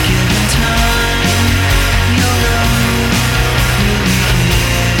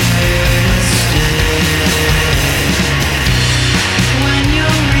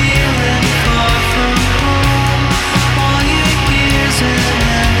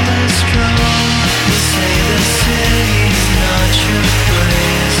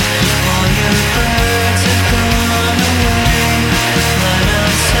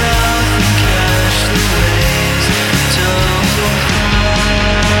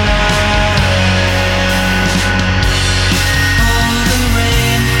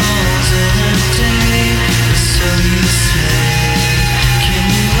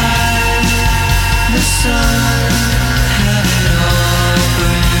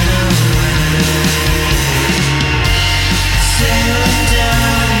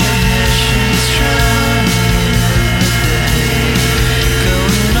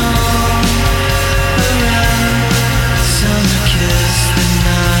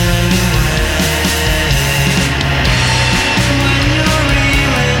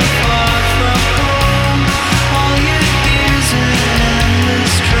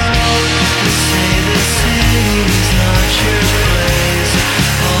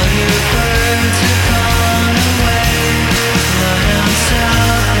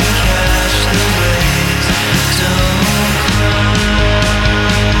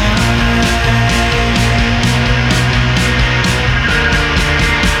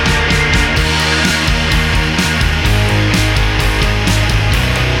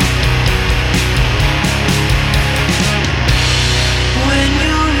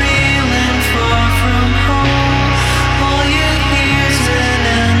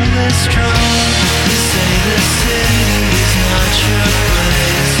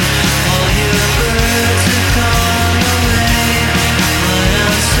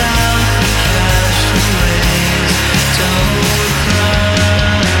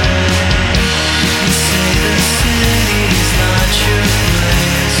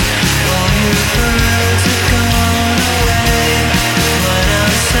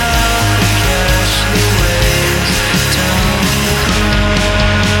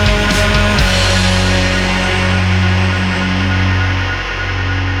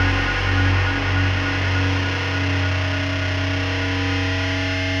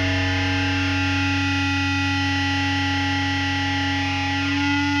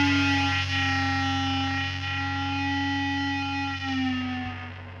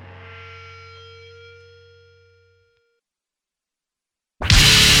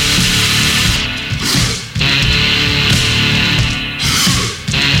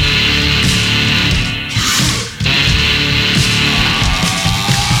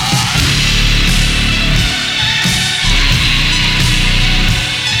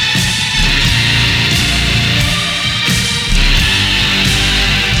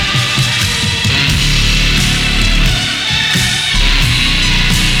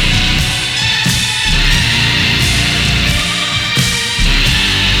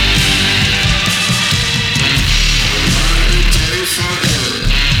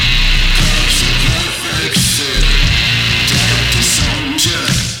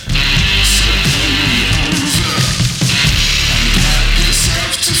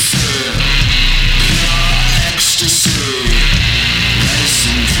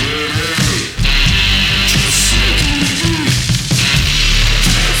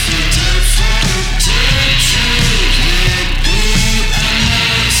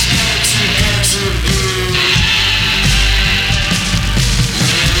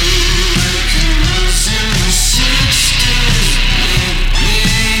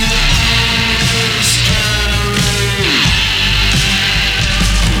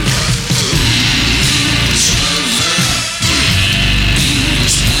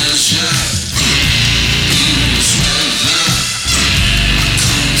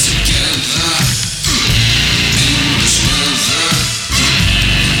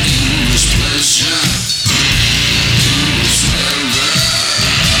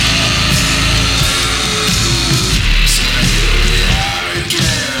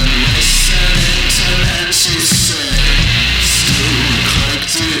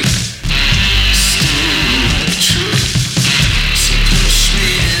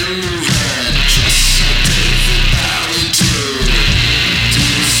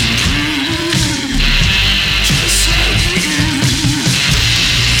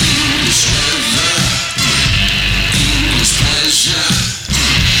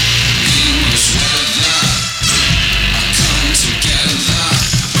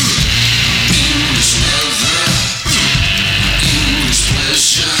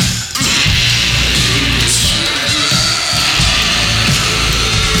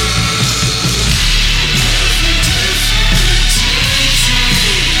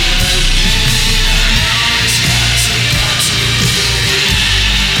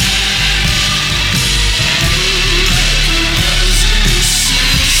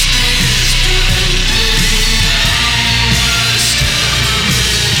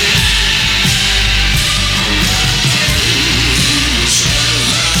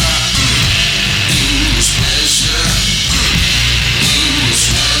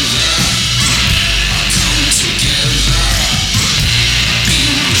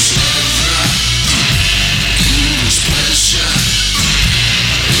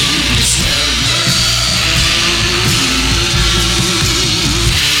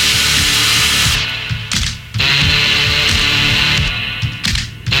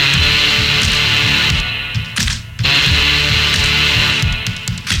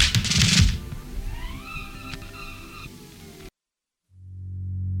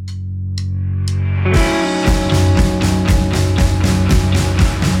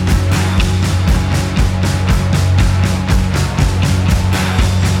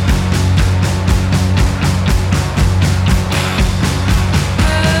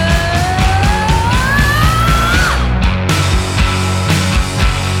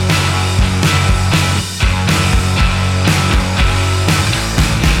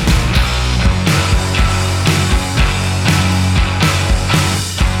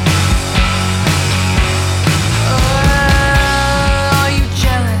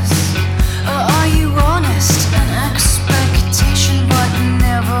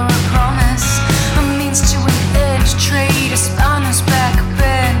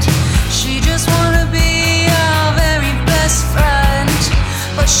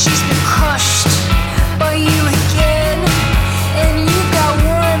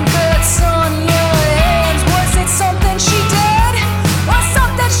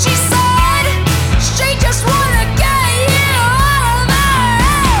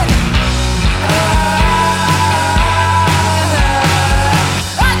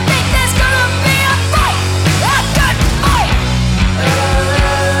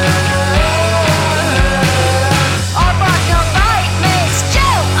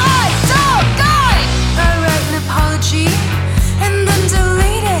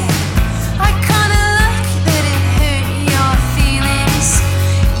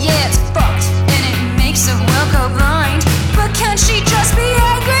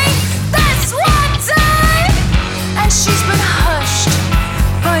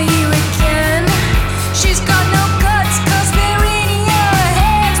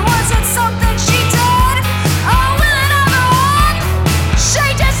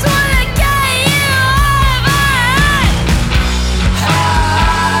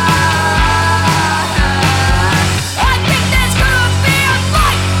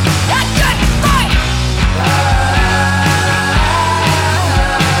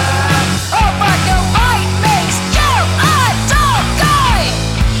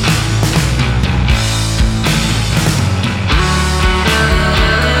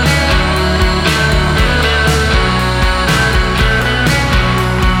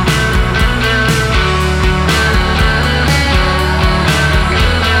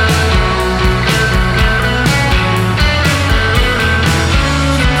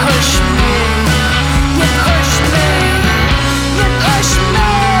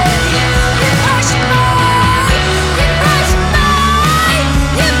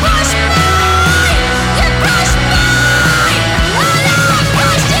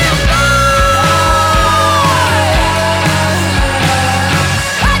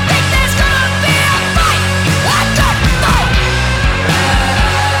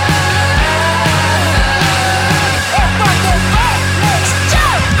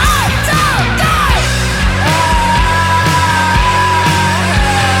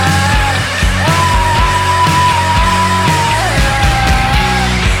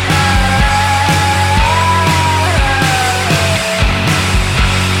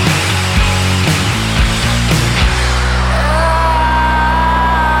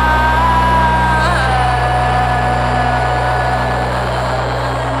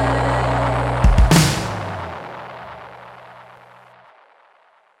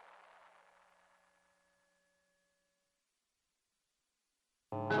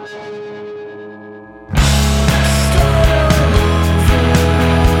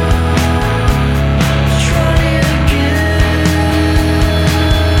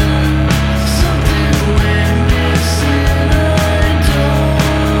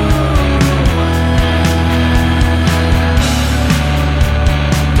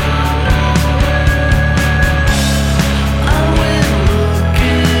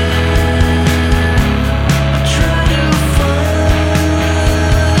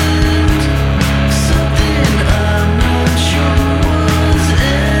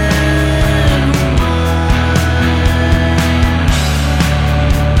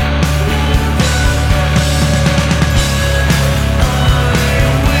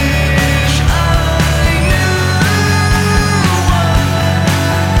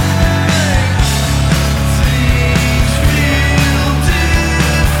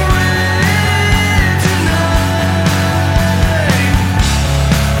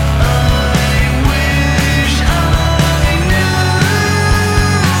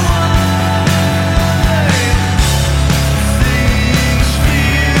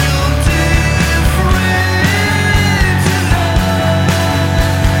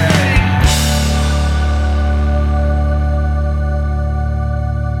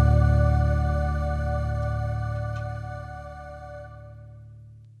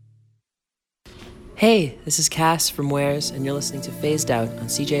Hey, this is Cass from Wares, and you're listening to Phased Out on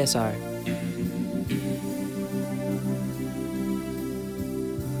CJSR.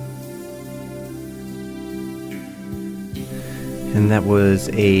 And that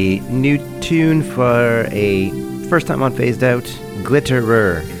was a new tune for a first time on Phased Out,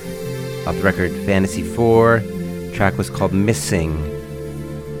 Glitterer, off the record Fantasy 4. Track was called Missing.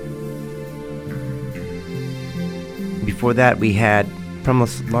 Before that, we had from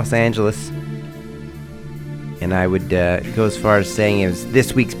Los Angeles, and I would go as far as saying it was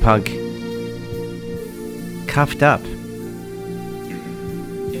this week's punk, Cuffed Up.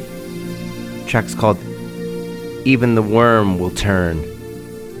 Track's called Even the Worm Will Turn.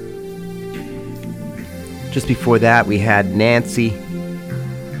 Just before that, we had Nancy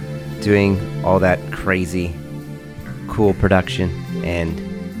doing all that crazy, cool production and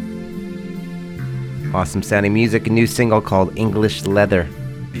awesome sounding music. A new single called English Leather.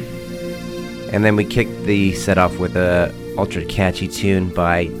 And then we kicked the set off with a ultra catchy tune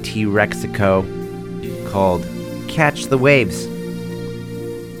by T-Rexico called Catch the Waves.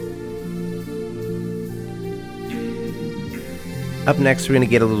 Up next, we're going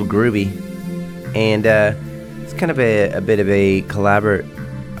to get a little groovy, and it's kind of a bit of a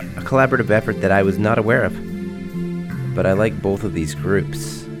collaborative effort that I was not aware of. But I like both of these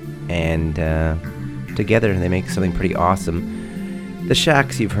groups, and together they make something pretty awesome. The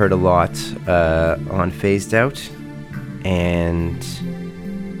Shacks you've heard a lot on Phased Out, and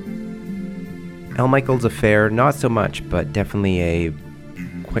L. Michael's Affair, not so much, but definitely a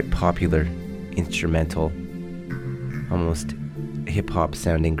quite popular instrumental, almost hip-hop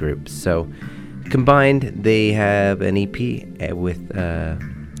sounding group. So combined, they have an EP with a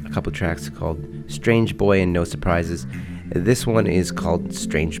couple tracks called Strange Boy and No Surprises. This one is called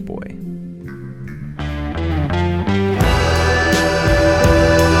Strange Boy.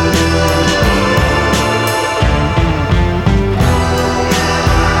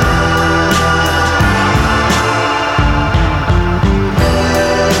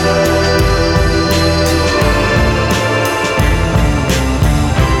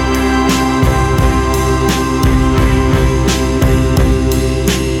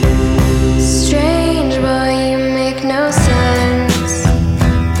 Strange boy, you make no sense.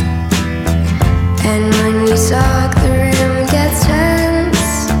 And when you talk, the room gets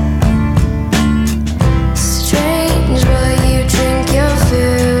tense. Strange boy, you drink your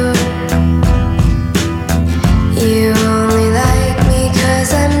food. You only like me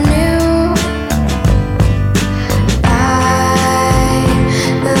 'cause I'm new. I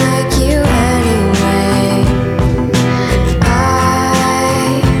like you anyway. I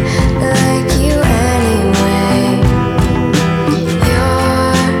like you anyway.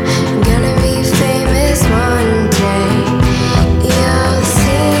 You're gonna be famous one day. You'll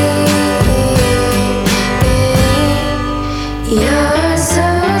see. You're so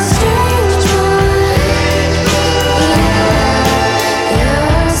strange, boy. Yeah,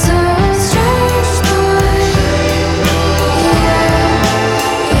 you're so strange, boy. Yeah,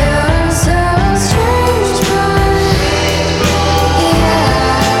 you're so strange, boy. Yeah,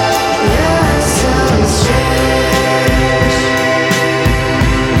 you're so strange.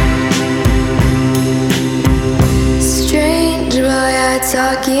 Strange boy, I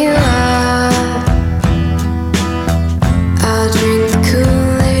talk you up. I'll drink the Kool-Aid.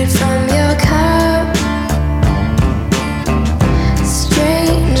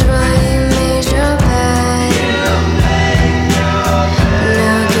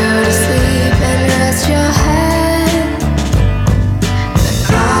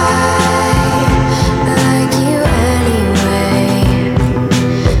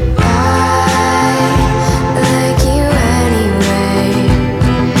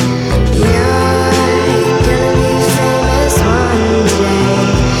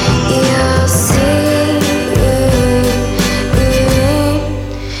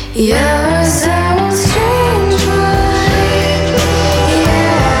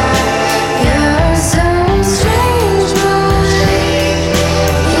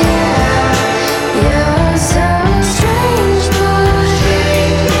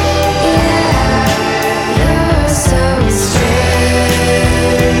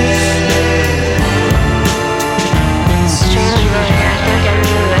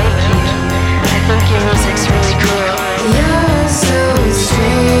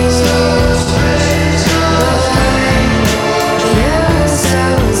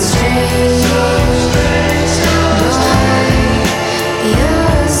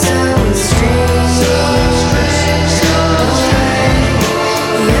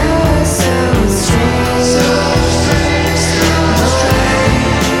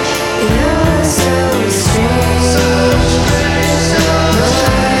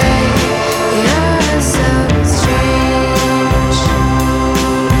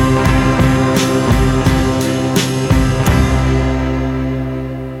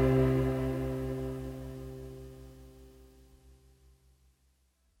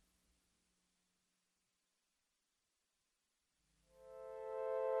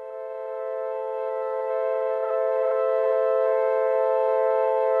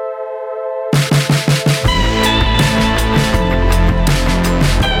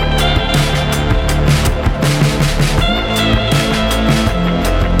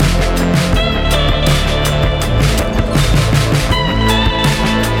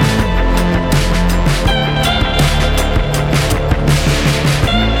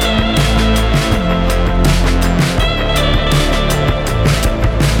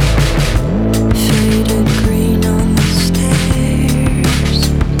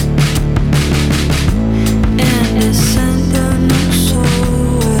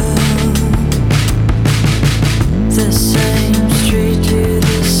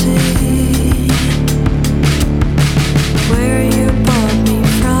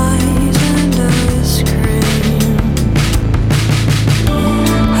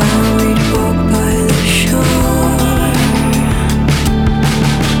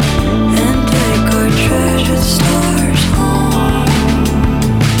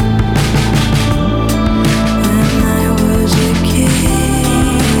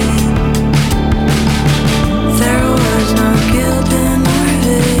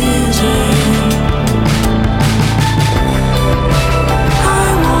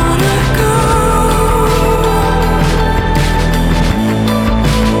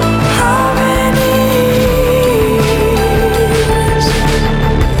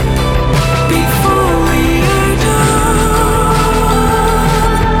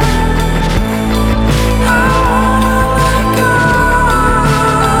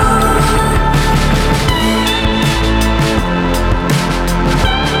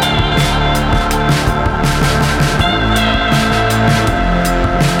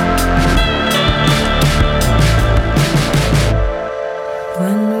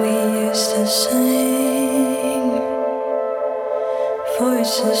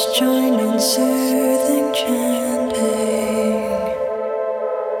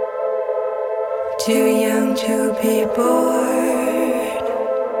 Too young to be bored.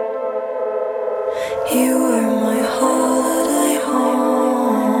 You were my holiday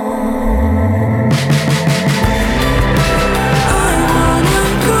home. I wanna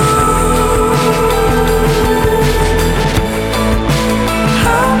go.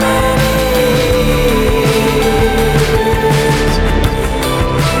 How many years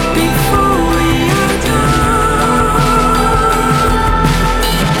before we are done?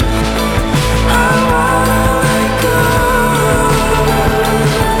 I wanna let go.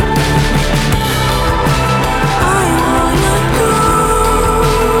 I wanna go.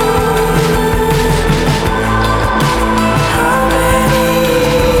 How many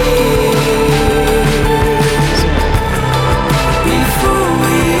years before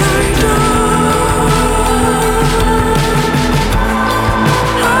we are done?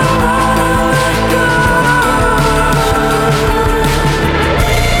 I wanna let go.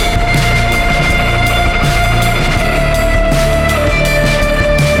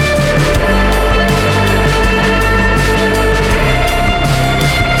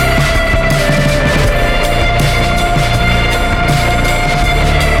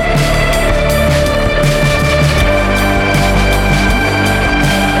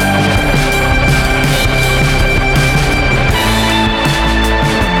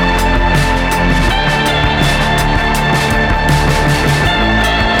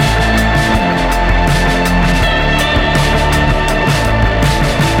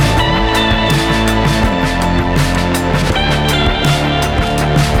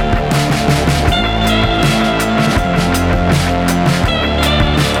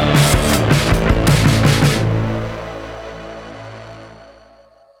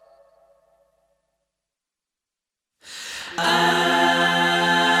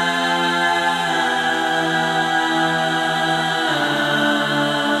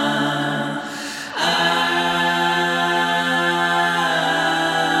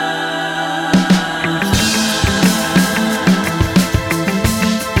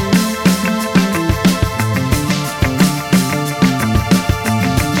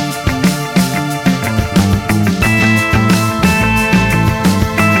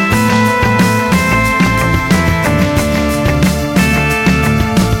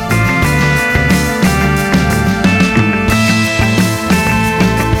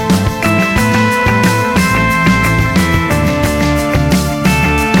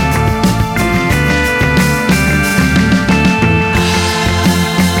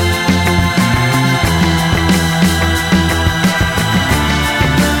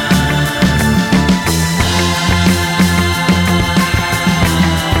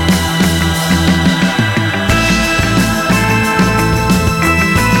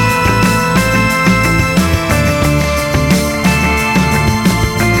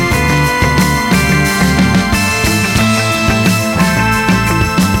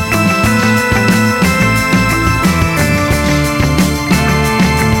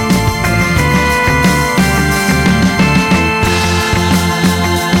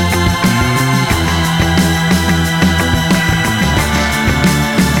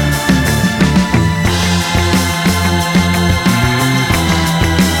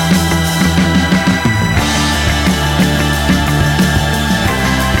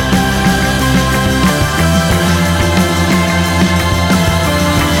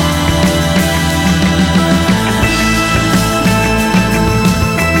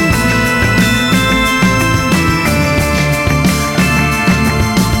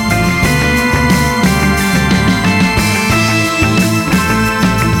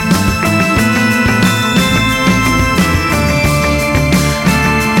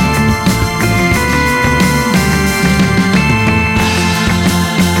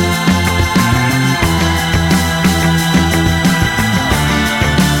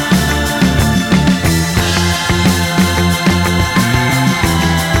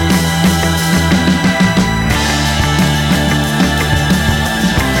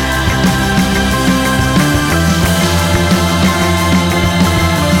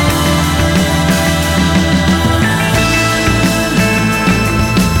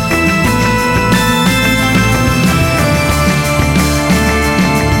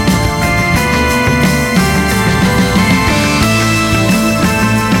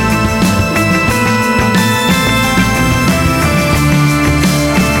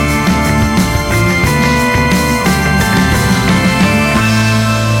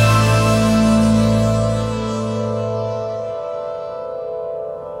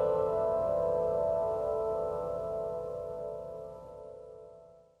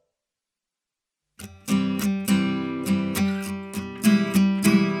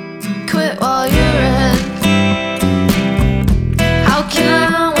 Quit while you're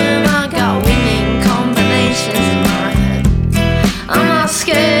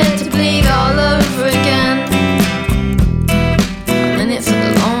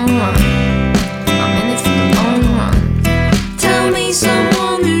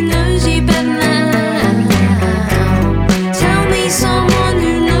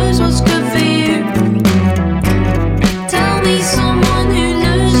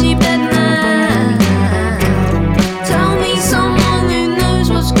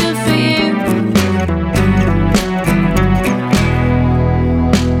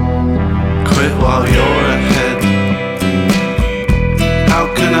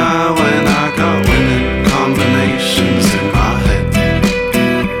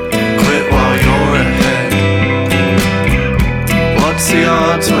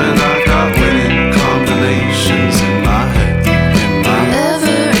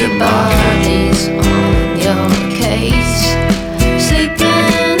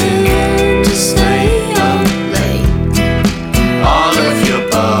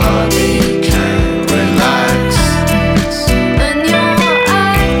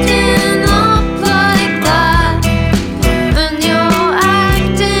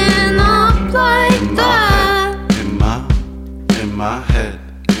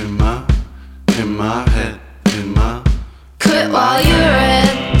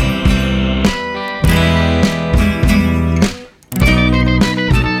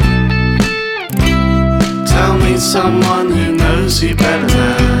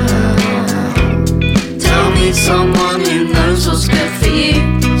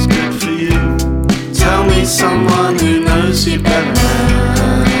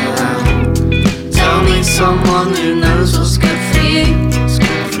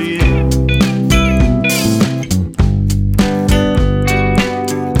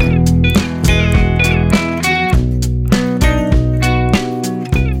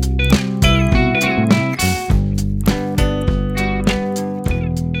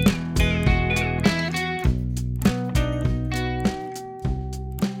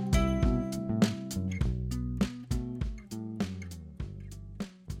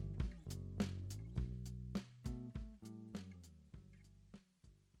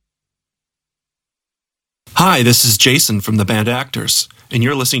Hi, this is Jason from the band Actors, and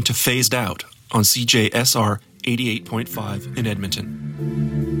you're listening to Phased Out on CJSR 88.5 in Edmonton.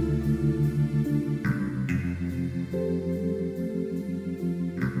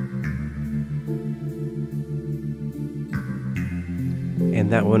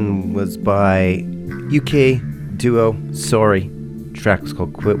 And that one was by UK duo Sorry. The track was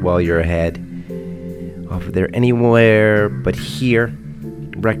called Quit While You're Ahead. Off of their Anywhere But Here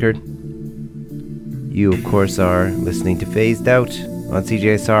record. You, of course, are listening to Phased Out on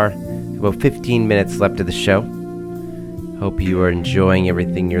CJSR. About 15 minutes left of the show. Hope you are enjoying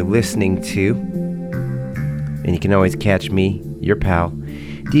everything you're listening to. And you can always catch me, your pal,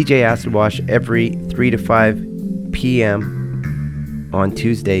 DJ Acid Wash, every 3 to 5 p.m. on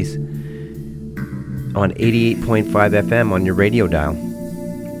Tuesdays on 88.5 FM on your radio dial.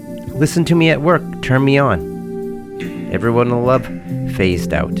 Listen to me at work. Turn me on. Everyone will love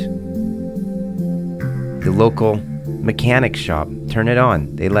Phased Out. The local mechanic shop. Turn it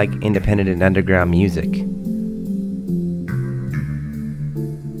on. They like independent and underground music. You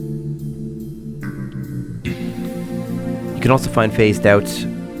can also find Phased Out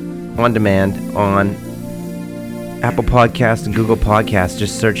on demand on Apple Podcasts and Google Podcasts.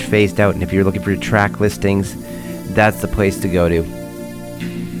 Just search Phased Out, and if you're looking for your track listings, that's the place to go to.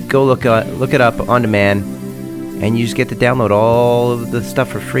 Go look it up on demand, and you just get to download all of the stuff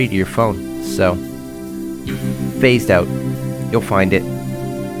for free to your phone. So, Phased Out, you'll find it,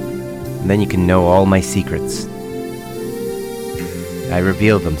 and then you can know all my secrets. I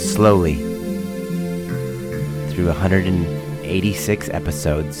reveal them slowly through 186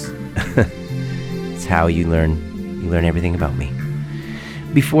 episodes. It's how you learn everything about me.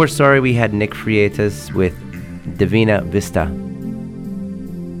 Before Sorry, we had Nick Freitas with Divina Vista.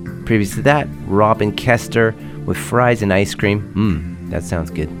 Previous to that, Robin Kester with Fries and Ice Cream. That sounds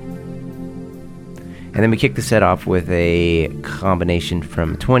good. And then we kicked the set off with a combination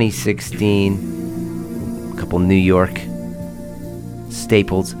from 2016, a couple New York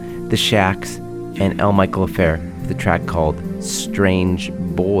staples, The Shacks and El Michael Affair, with a track called Strange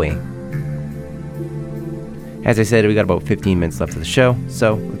Boy. As I said, we got about 15 minutes left of the show,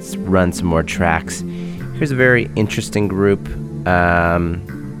 so let's run some more tracks. Here's a very interesting group. I'll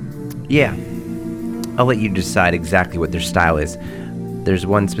let you decide exactly what their style is. There's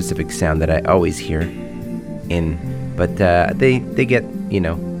one specific sound that I always hear in, but they get,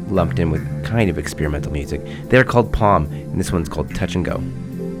 lumped in with kind of experimental music. They're called Palm, and this one's called Touch and Go.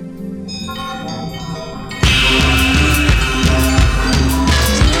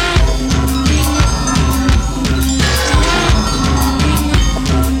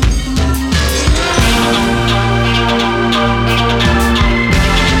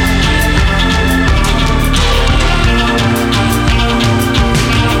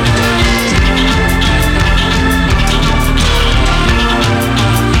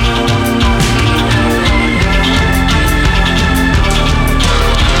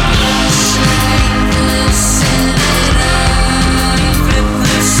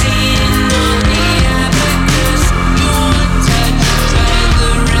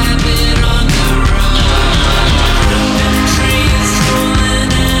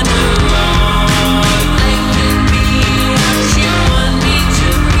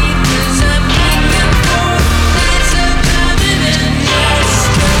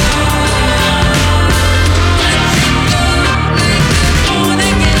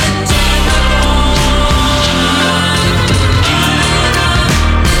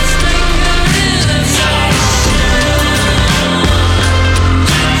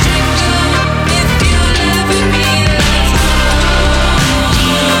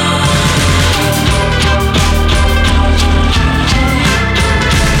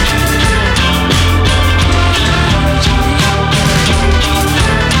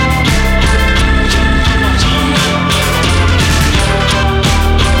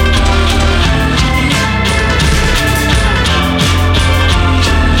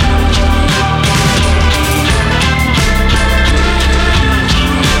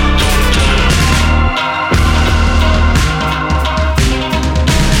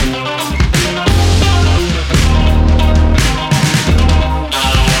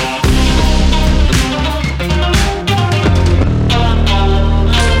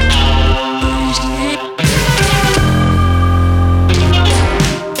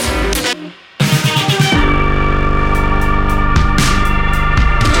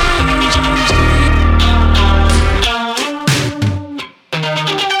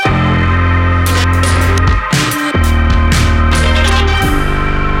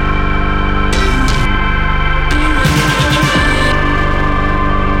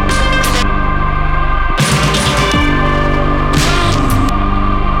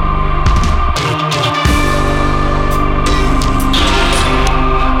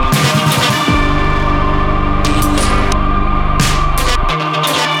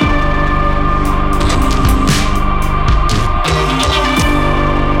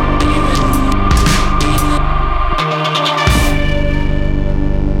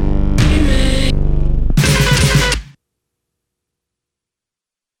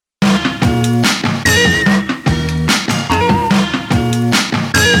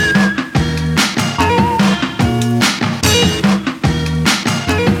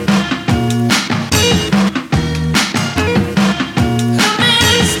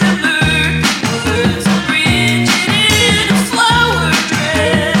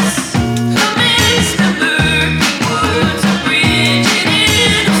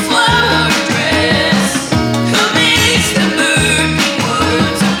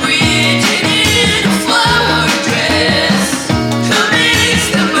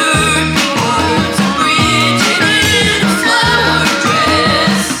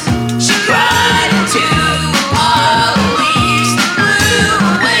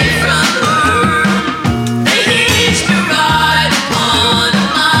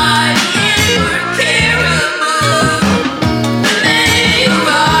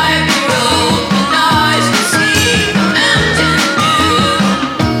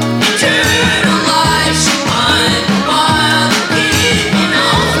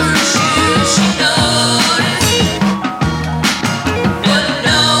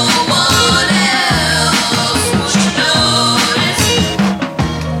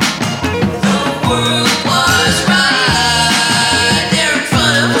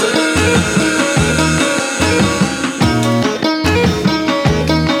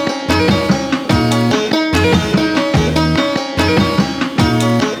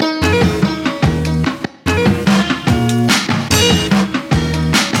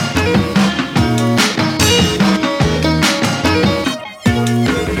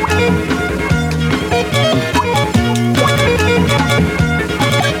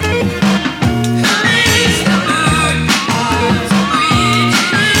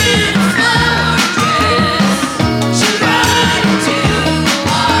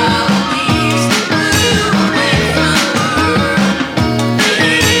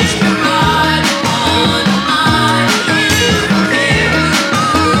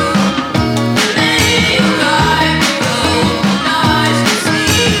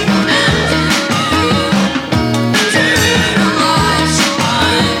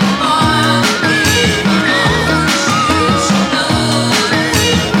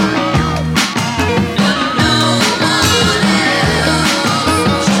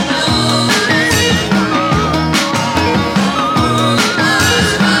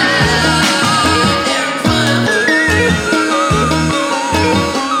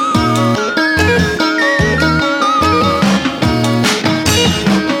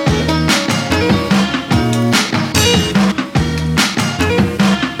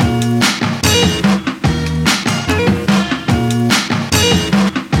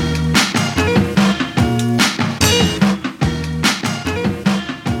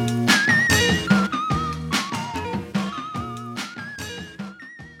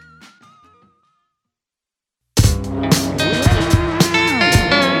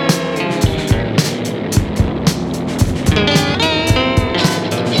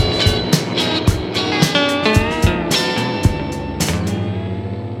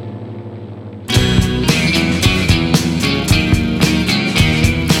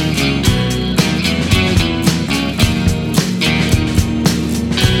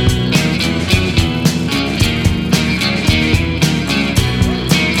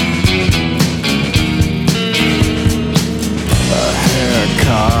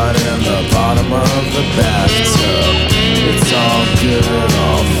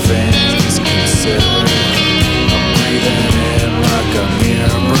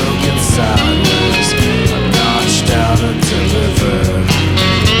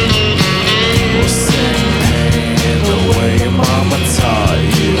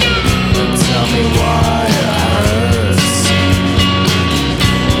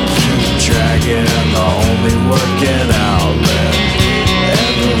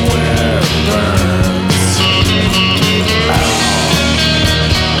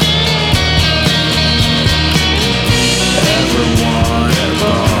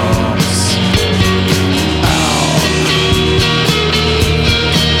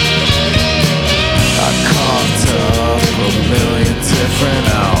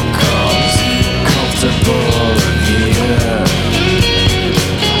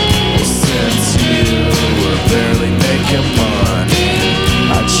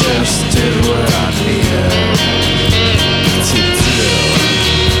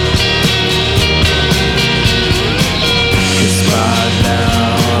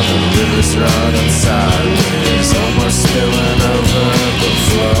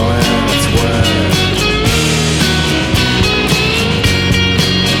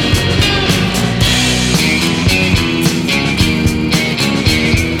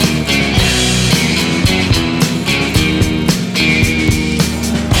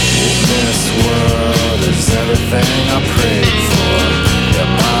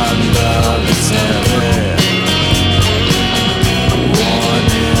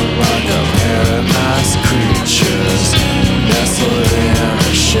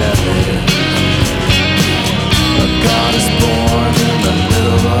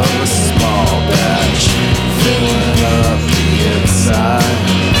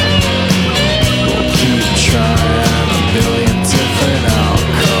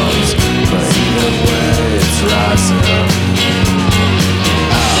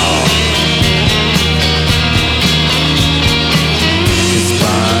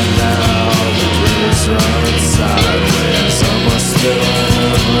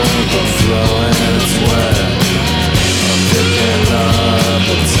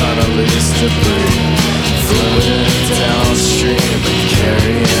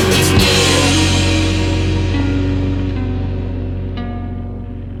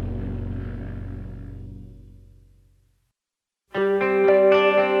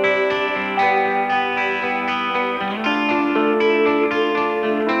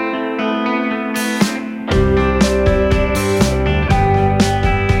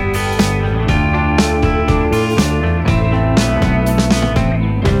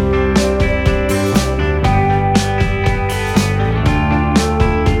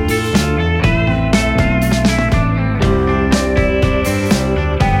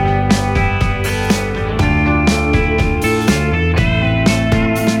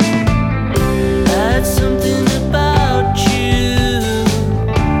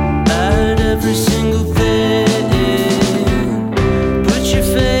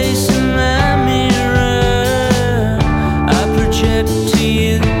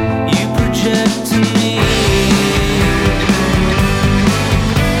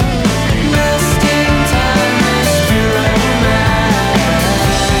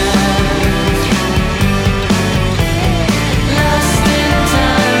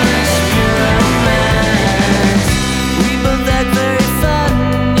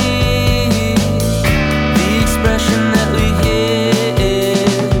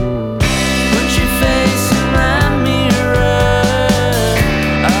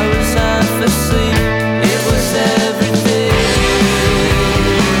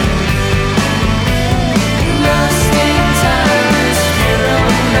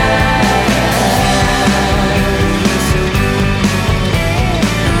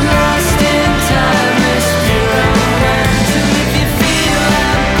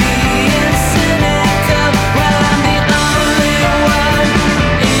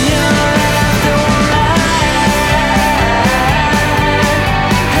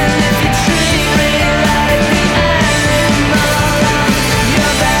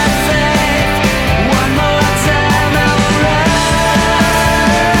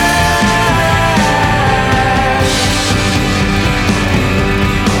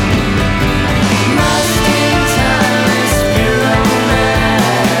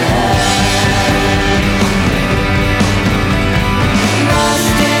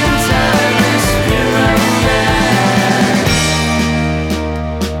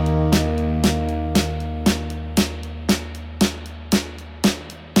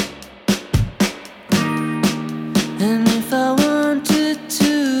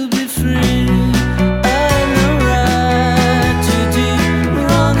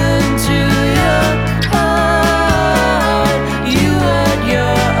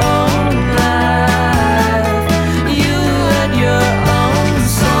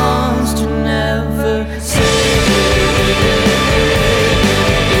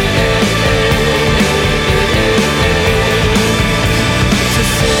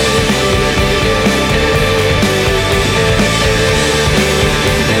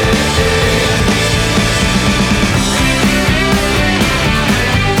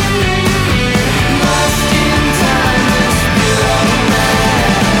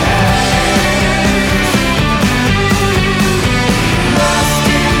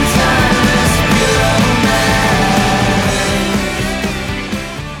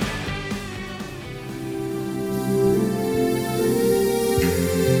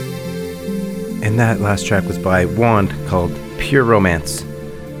 that last track was by Wand called Pure Romance.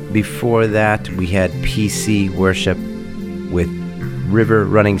 Before that, we had PC Worship with River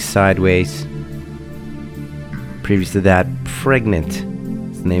Running Sideways. Previous to that, Pregnant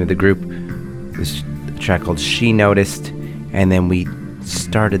is the name of the group. This track called She Noticed. And then we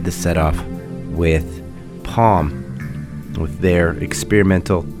started the set off with Palm with their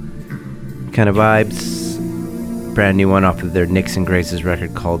experimental kind of vibes. Brand new one off of their Nixon Graces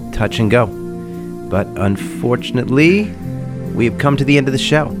record called Touch and Go. But unfortunately, we have come to the end of the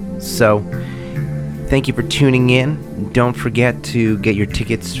show. So thank you for tuning in. Don't forget to get your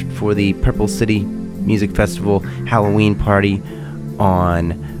tickets for the Purple City Music Festival Halloween party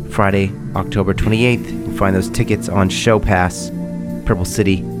on Friday, October 28th. You can find those tickets on Show Pass, Purple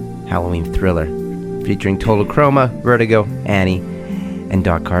City Halloween Thriller, featuring Total Chroma, Vertigo, Annie, and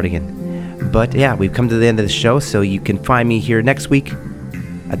Doc Cardigan. But yeah, we've come to the end of the show, so you can find me here next week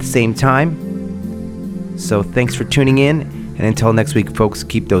at the same time. So thanks for tuning in, and until next week, folks,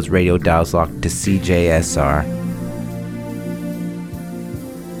 keep those radio dials locked to CJSR